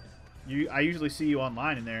know I usually see you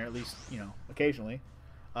online in there, at least, you know, occasionally.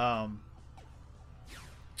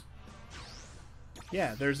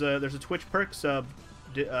 Yeah, there's a Twitch perk sub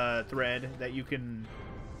thread that you can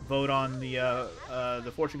vote on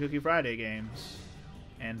the Fortune Cookie Friday games.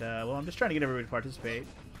 And well, I'm just trying to get everybody to participate.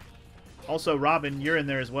 Also, Robin, you're in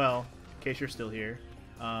there as well, in case you're still here.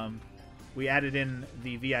 We added in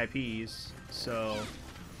the VIPs, so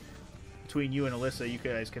between you and Alyssa, you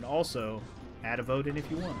guys can also add a vote in if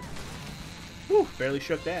you want. Whew, barely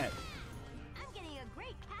shook that. I'm getting a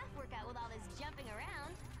great calf workout with all this jumping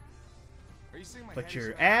around. Are you seeing my But head your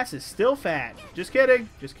is- ass is still fat. Just kidding.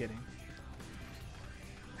 Just kidding.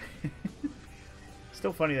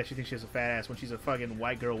 Still funny that she thinks she has a fat ass when she's a fucking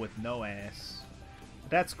white girl with no ass.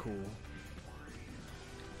 That's cool.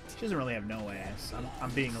 She doesn't really have no ass. I'm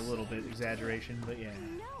being a little bit exaggeration, but yeah.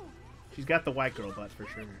 No, She's got the white girl butt for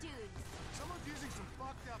sure. dudes. Someone's using some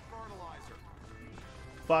fucked up fertilizer.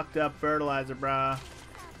 Fucked up fertilizer, brah.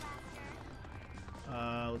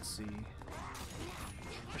 Let's see.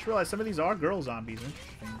 I just realized some of these are girl zombies.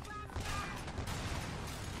 Interesting.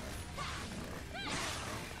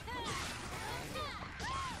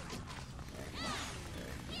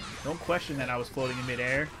 Don't question that I was floating in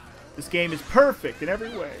midair. This game is perfect in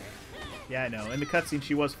every way. Yeah, I know. In the cutscene,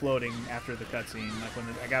 she was floating after the cutscene. Like when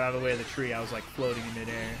I got out of the way of the tree, I was like floating in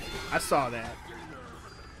midair. I saw that.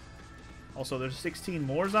 Also, there's 16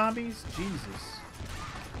 more zombies? Jesus.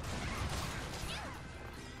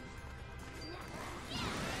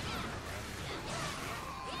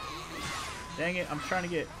 Dang it, I'm trying to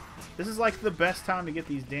get... This is like the best time to get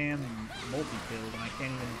these damn multi-kills, and I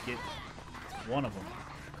can't even get one of them.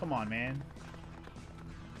 Come on, man.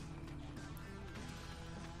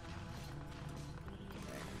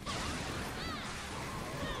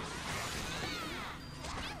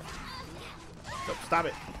 Stop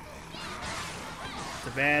it. It's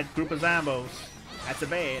a bad group of zombos. That's a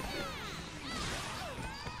bad.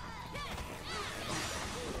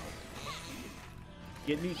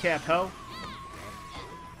 Get kneecapped, ho.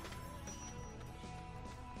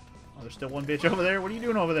 Oh, there's still one bitch over there. What are you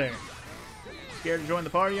doing over there? Scared to join the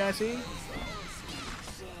party, I see?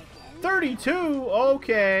 32?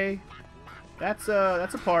 Okay. That's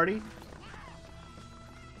a party.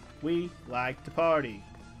 We like to party.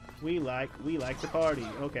 We like to party.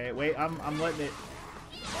 Okay, wait, I'm letting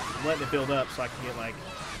it build up so I can get like...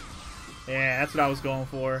 Yeah, that's what I was going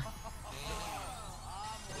for.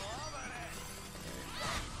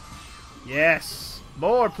 Yes!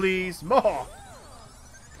 More, please! More!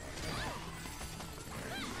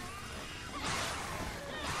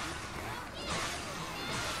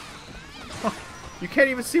 You can't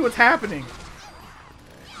even see what's happening.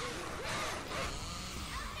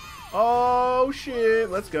 Oh shit,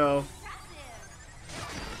 let's go.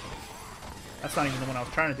 That's not even the one I was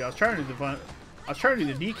trying to do. I was trying to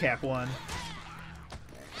do the kneecap one.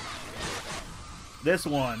 This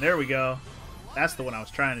one, there we go. That's the one I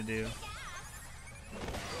was trying to do.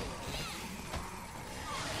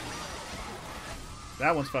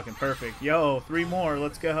 That one's fucking perfect. Yo, 3 more.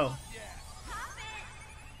 Let's go.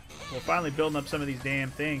 We're finally building up some of these damn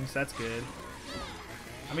things. That's good.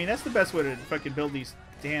 I mean, that's the best way to fucking build these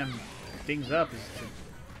damn things up, is to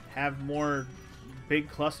have more big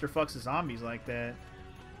clusterfucks of zombies like that.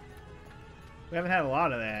 We haven't had a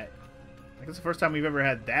lot of that. Like, it's the first time we've ever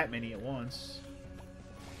had that many at once.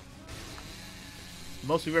 The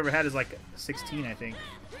most we've ever had is like 16, I think.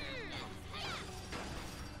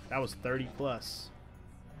 That was 30 plus.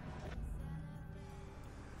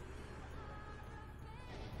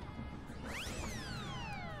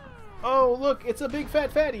 Oh, look, it's a big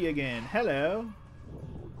fat fatty again. Hello.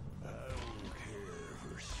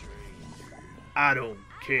 I don't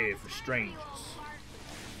care for strangers.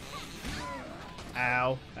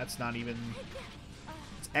 Ow. That's not even...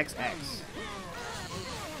 It's XX.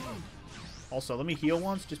 Also, let me heal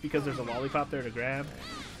once, just because there's a lollipop there to grab.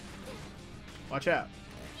 Watch out.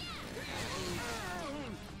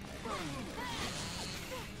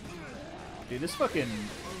 Dude, this fucking...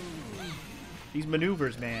 These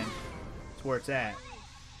maneuvers, man. That's where it's at.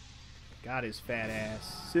 Got his fat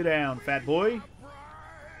ass. Sit down, fat boy.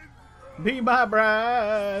 Be my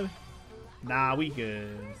bride. Nah, we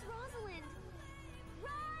good. Where's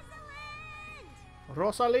Rosalind?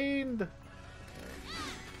 Rosalind!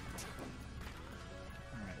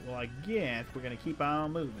 Alright, well, I guess we're gonna keep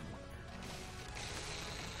on moving.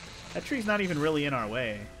 That tree's not even really in our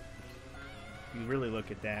way. If you really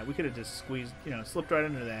look at that. We could have just squeezed, you know, slipped right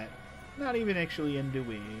under that. Not even actually in the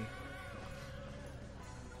way.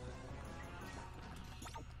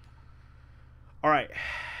 Alright.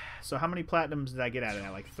 So how many platinums did I get out of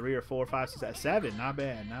that? Like 3 or 4 or 5, 6, 7. Not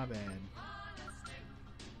bad, not bad.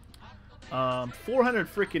 400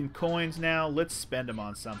 freaking coins now. Let's spend them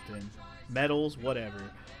on something. Metals, whatever.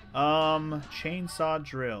 Chainsaw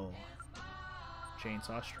drill.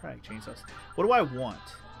 Chainsaw strike. Chainsaw. What do I want?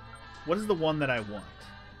 What is the one that I want?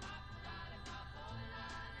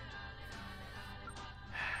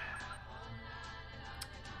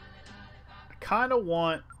 I kind of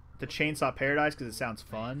want the Chainsaw Paradise because it sounds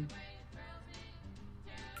fun.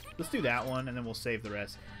 Let's do that one, and then we'll save the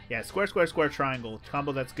rest. Yeah, square, square, square, triangle.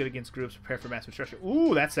 Combo that's good against groups. Prepare for mass destruction.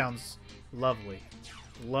 Ooh, that sounds lovely.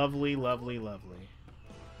 Lovely, lovely, lovely.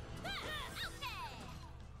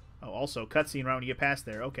 Oh, also, cutscene right when you get past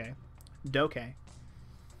there. Okay. Okay.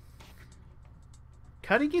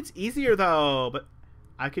 Cutting gets easier, though, but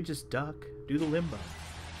I could just duck. Do the limbo.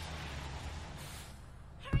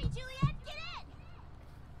 Hurry, Juliet, get in!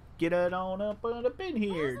 Get it on up in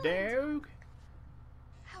here, dog.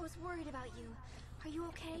 I was worried about you. Are you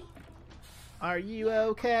okay? Are you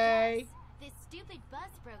okay? This stupid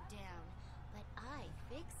bus broke down, but I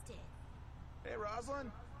fixed it. Hey,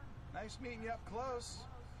 Rosalind. Nice meeting you up close.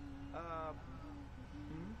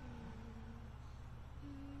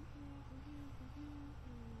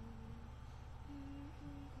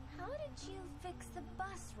 How did you fix the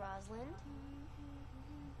bus, Rosalind?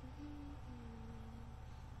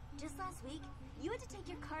 Just last week, you had to take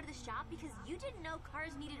your car to the shop because you didn't know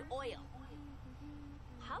cars needed oil.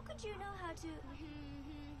 How could you know how to...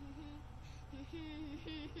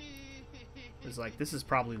 It's like, this is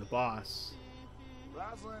probably the boss.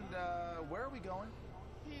 Rosalind, where are we going?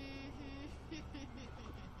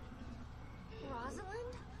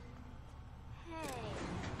 Rosalind? Hey.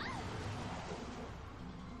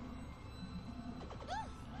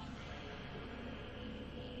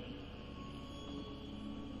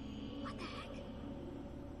 What the heck?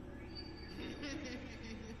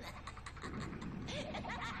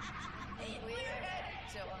 Weird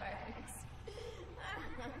dorks.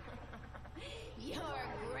 You're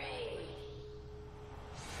great.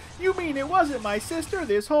 You mean it wasn't my sister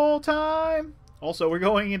this whole time? Also, we're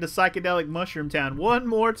going into Psychedelic Mushroom Town one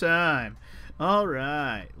more time.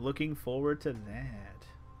 Alright, looking forward to that.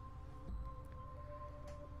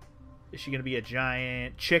 Is she going to be a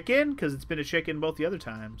giant chicken? Because it's been a chicken both the other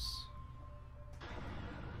times.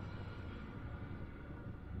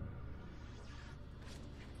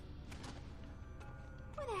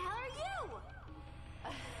 Where the hell are you?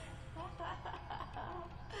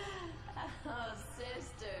 Oh,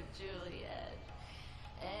 sister Juliet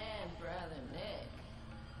and brother Nick.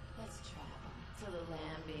 Let's travel to the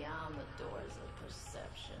land beyond the doors of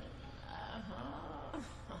perception.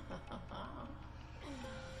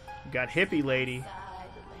 Got hippie lady. Inside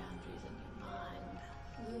the boundaries of your mind.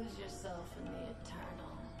 Lose yourself in the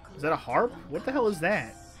eternal. Is that a harp? What the hell is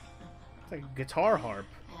that? It's like a guitar harp.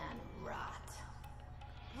 And rot.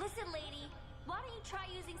 Listen, lady, why don't you try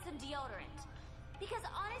using some deodorant? Because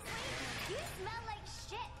honestly, you smell like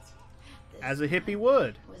shit. This As a hippie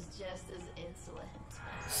would. was just as insolent.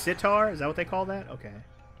 sitar? Is that what they call that? Okay.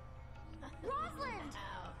 Rosalind!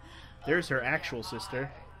 There's her actual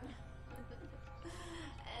sister.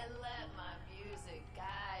 And let my music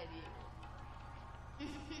guide you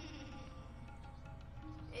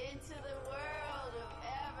into the world of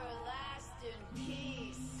everlasting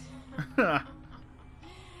peace and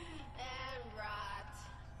rot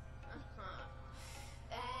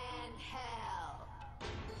and hell.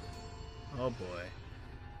 Oh boy.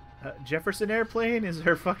 Jefferson Airplane is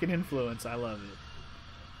her fucking influence. I love it.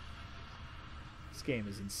 This game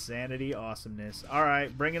is insanity awesomeness.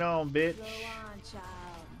 Alright, bring it on, bitch. Go on,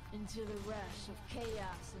 child, into the rush of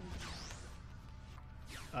chaos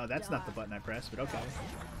and That's not the button I pressed, but okay.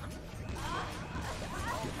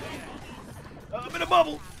 I'm in a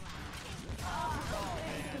bubble!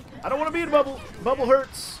 I don't want to be in a bubble! Bubble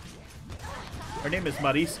hurts! Her name is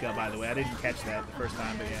Mariska, by the way. I didn't catch that the first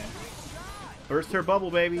time, but yeah. Burst her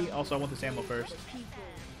bubble, baby. Also, I want this ammo first.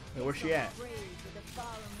 Wait, where's she at?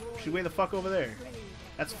 She's way the fuck over there.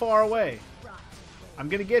 That's far away. I'm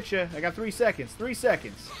gonna get you. I got 3 seconds. 3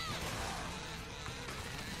 seconds.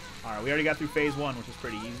 Alright, we already got through phase 1, which is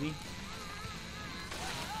pretty easy.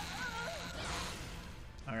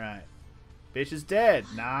 Alright. Bitch is dead.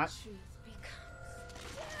 Not.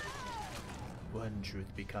 One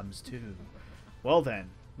truth becomes two. Well then.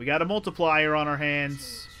 We got a multiplier on our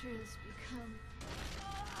hands.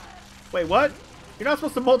 Wait, what? You're not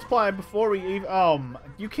supposed to multiply before we even...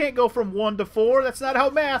 you can't go from 1 to 4. That's not how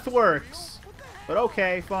math works. But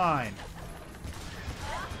okay, fine.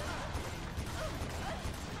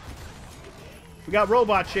 We got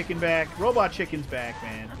Robot Chicken back. Robot Chicken's back,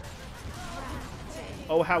 man.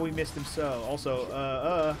 Oh, how we missed him so.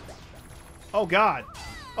 Also, oh, God.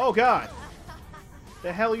 Oh, God.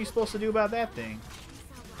 The hell are you supposed to do about that thing?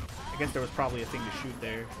 I guess there was probably a thing to shoot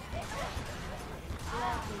there.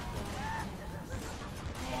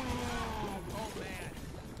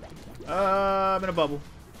 I'm in a bubble.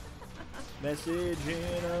 Message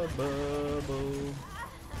in a bubble.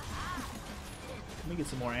 Let me get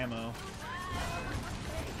some more ammo.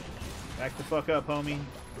 Back the fuck up, homie.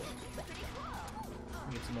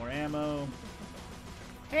 Get some more ammo.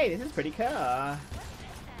 Hey, this is pretty cool.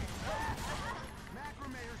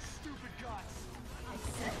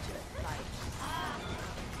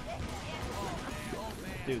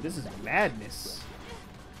 Dude, this is madness.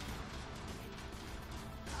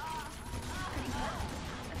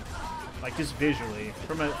 Like, just visually,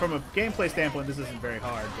 from a gameplay standpoint, this isn't very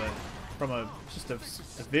hard, but from a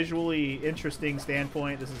visually interesting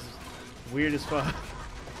standpoint, this is weird as fuck.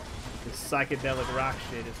 This psychedelic rock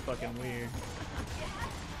shit is fucking weird.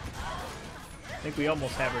 I think we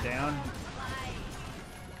almost have her down.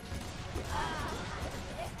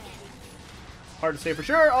 Hard to say for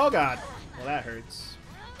sure. Oh god. Well, that hurts.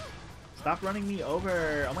 Stop running me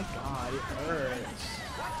over. Oh my god, it hurts.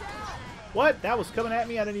 What? That was coming at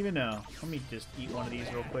me? I didn't even know. Let me just eat one of these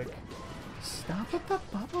real quick. Stop with the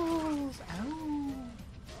bubbles. Ow.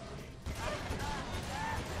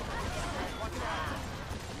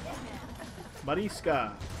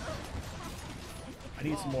 Mariska. I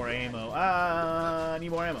need some more ammo. I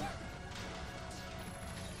need more ammo.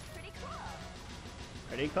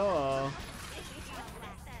 Pretty cool.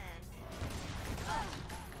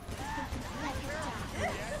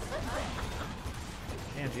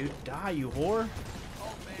 Damn, dude. Die, you whore.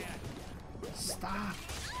 Stop.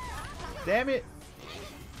 Damn it.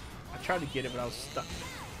 I tried to get it, but I was stuck.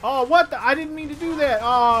 Oh, what the? I didn't mean to do that.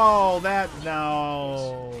 Oh, that.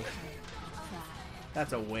 No.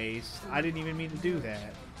 That's a waste. I didn't even mean to do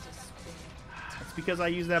that. It's because I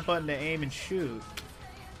used that button to aim and shoot.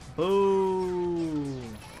 Boo.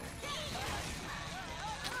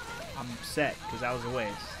 I'm upset because that was a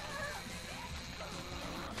waste.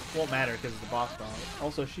 Won't matter because it's the boss fight.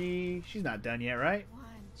 Also, she's not done yet, right? one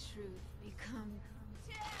truth become.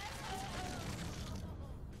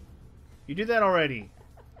 You did that already.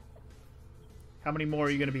 How many more are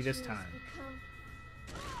you going to be this time?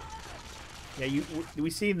 Yeah,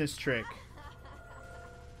 we've seen this trick.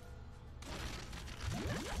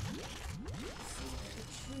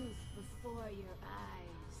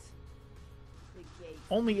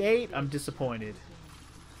 Only 8? I'm disappointed.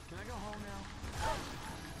 Can I go home now?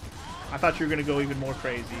 I thought you were going to go even more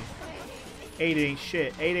crazy. 8 ain't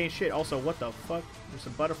shit. 8 ain't shit. Also, what the fuck? There's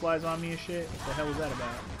some butterflies on me and shit. What the hell was that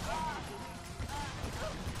about?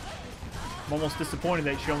 I'm almost disappointed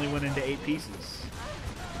that she only went into 8 pieces.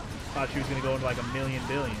 Thought she was going to go into like a million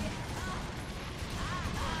billion.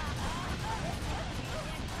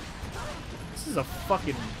 This is a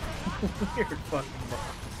fucking weird fucking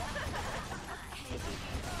boss.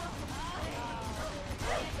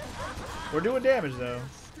 We're doing damage though.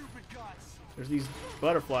 There's these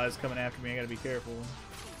butterflies coming after me. I gotta be careful.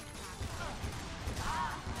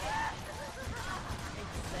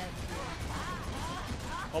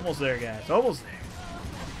 Almost there, guys. Almost there.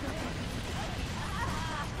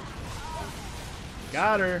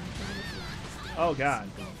 Got her. Oh, God.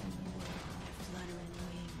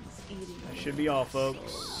 That should be all,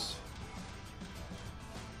 folks.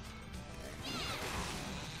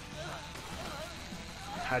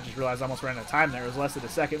 I just realized I almost ran out of time there. It was less than a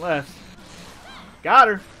second left. Got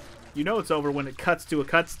her. You know it's over when it cuts to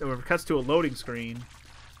a loading screen.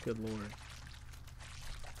 Good lord.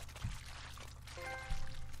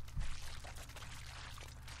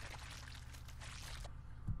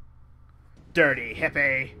 Dirty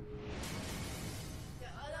hippie.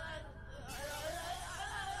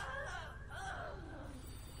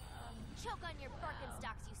 Choke on your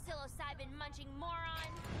Birkenstocks, you psilocybin munching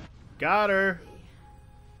moron. Got her.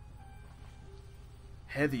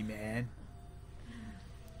 Heavy, man.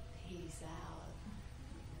 He's out.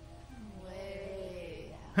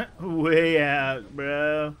 Way out. Way out,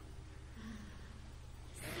 bro.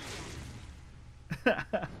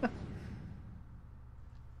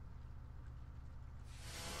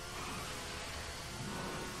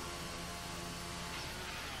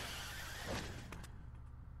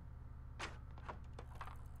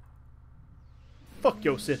 Fuck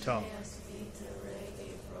your sitar.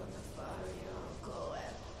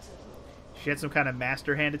 She had some kind of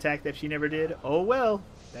master hand attack that she never did. Oh well,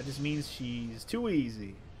 that just means she's too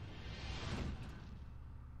easy.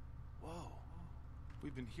 Whoa.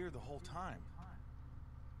 We've been here the whole time.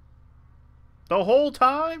 The whole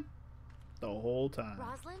time? The whole time.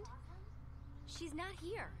 Rosalind? She's not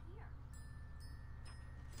here.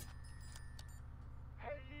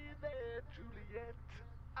 Hey there, Juliet.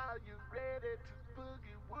 Are you ready to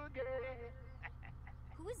boogie woogie?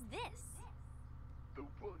 Who is this? The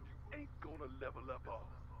one you ain't gonna level up on.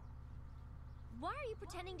 Why are you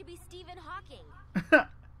pretending to be Stephen Hawking? I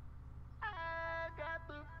got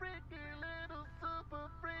the freaky little super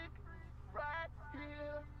freak right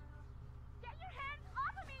here. Get your hands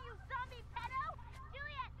off of me, you zombie pedo!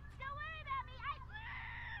 Juliet, don't worry about me.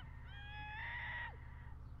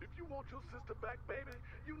 If you want your sister back, baby,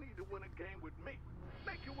 you need to win a game with me.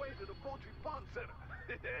 Make your way to the Poultry Fun Center.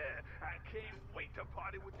 I can't wait to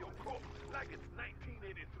party with your corpse like it's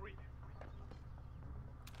 1983.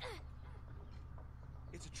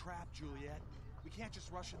 It's a trap, Juliet. We can't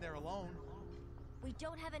just rush in there alone. We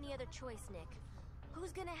don't have any other choice, Nick.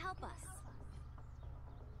 Who's gonna help us?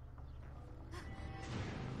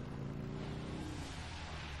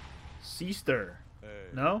 Sister. Hey,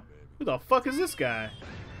 No? baby. Who the fuck is this guy?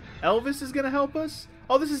 Elvis is gonna help us?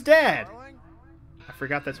 Oh, this is Dad! Darling? I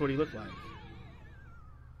forgot that's what he looked like.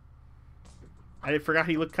 I forgot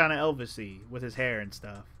he looked kind of Elvis-y with his hair and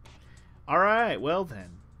stuff. Alright, well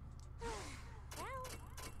then.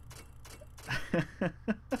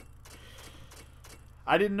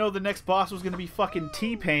 I didn't know the next boss was going to be fucking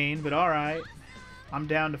T-Pain, but alright. I'm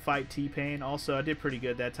down to fight T-Pain. Also, I did pretty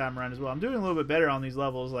good that time around as well. I'm doing a little bit better on these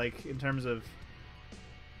levels, like, in terms of,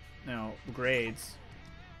 you know, grades.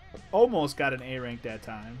 Almost got an A rank that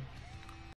time.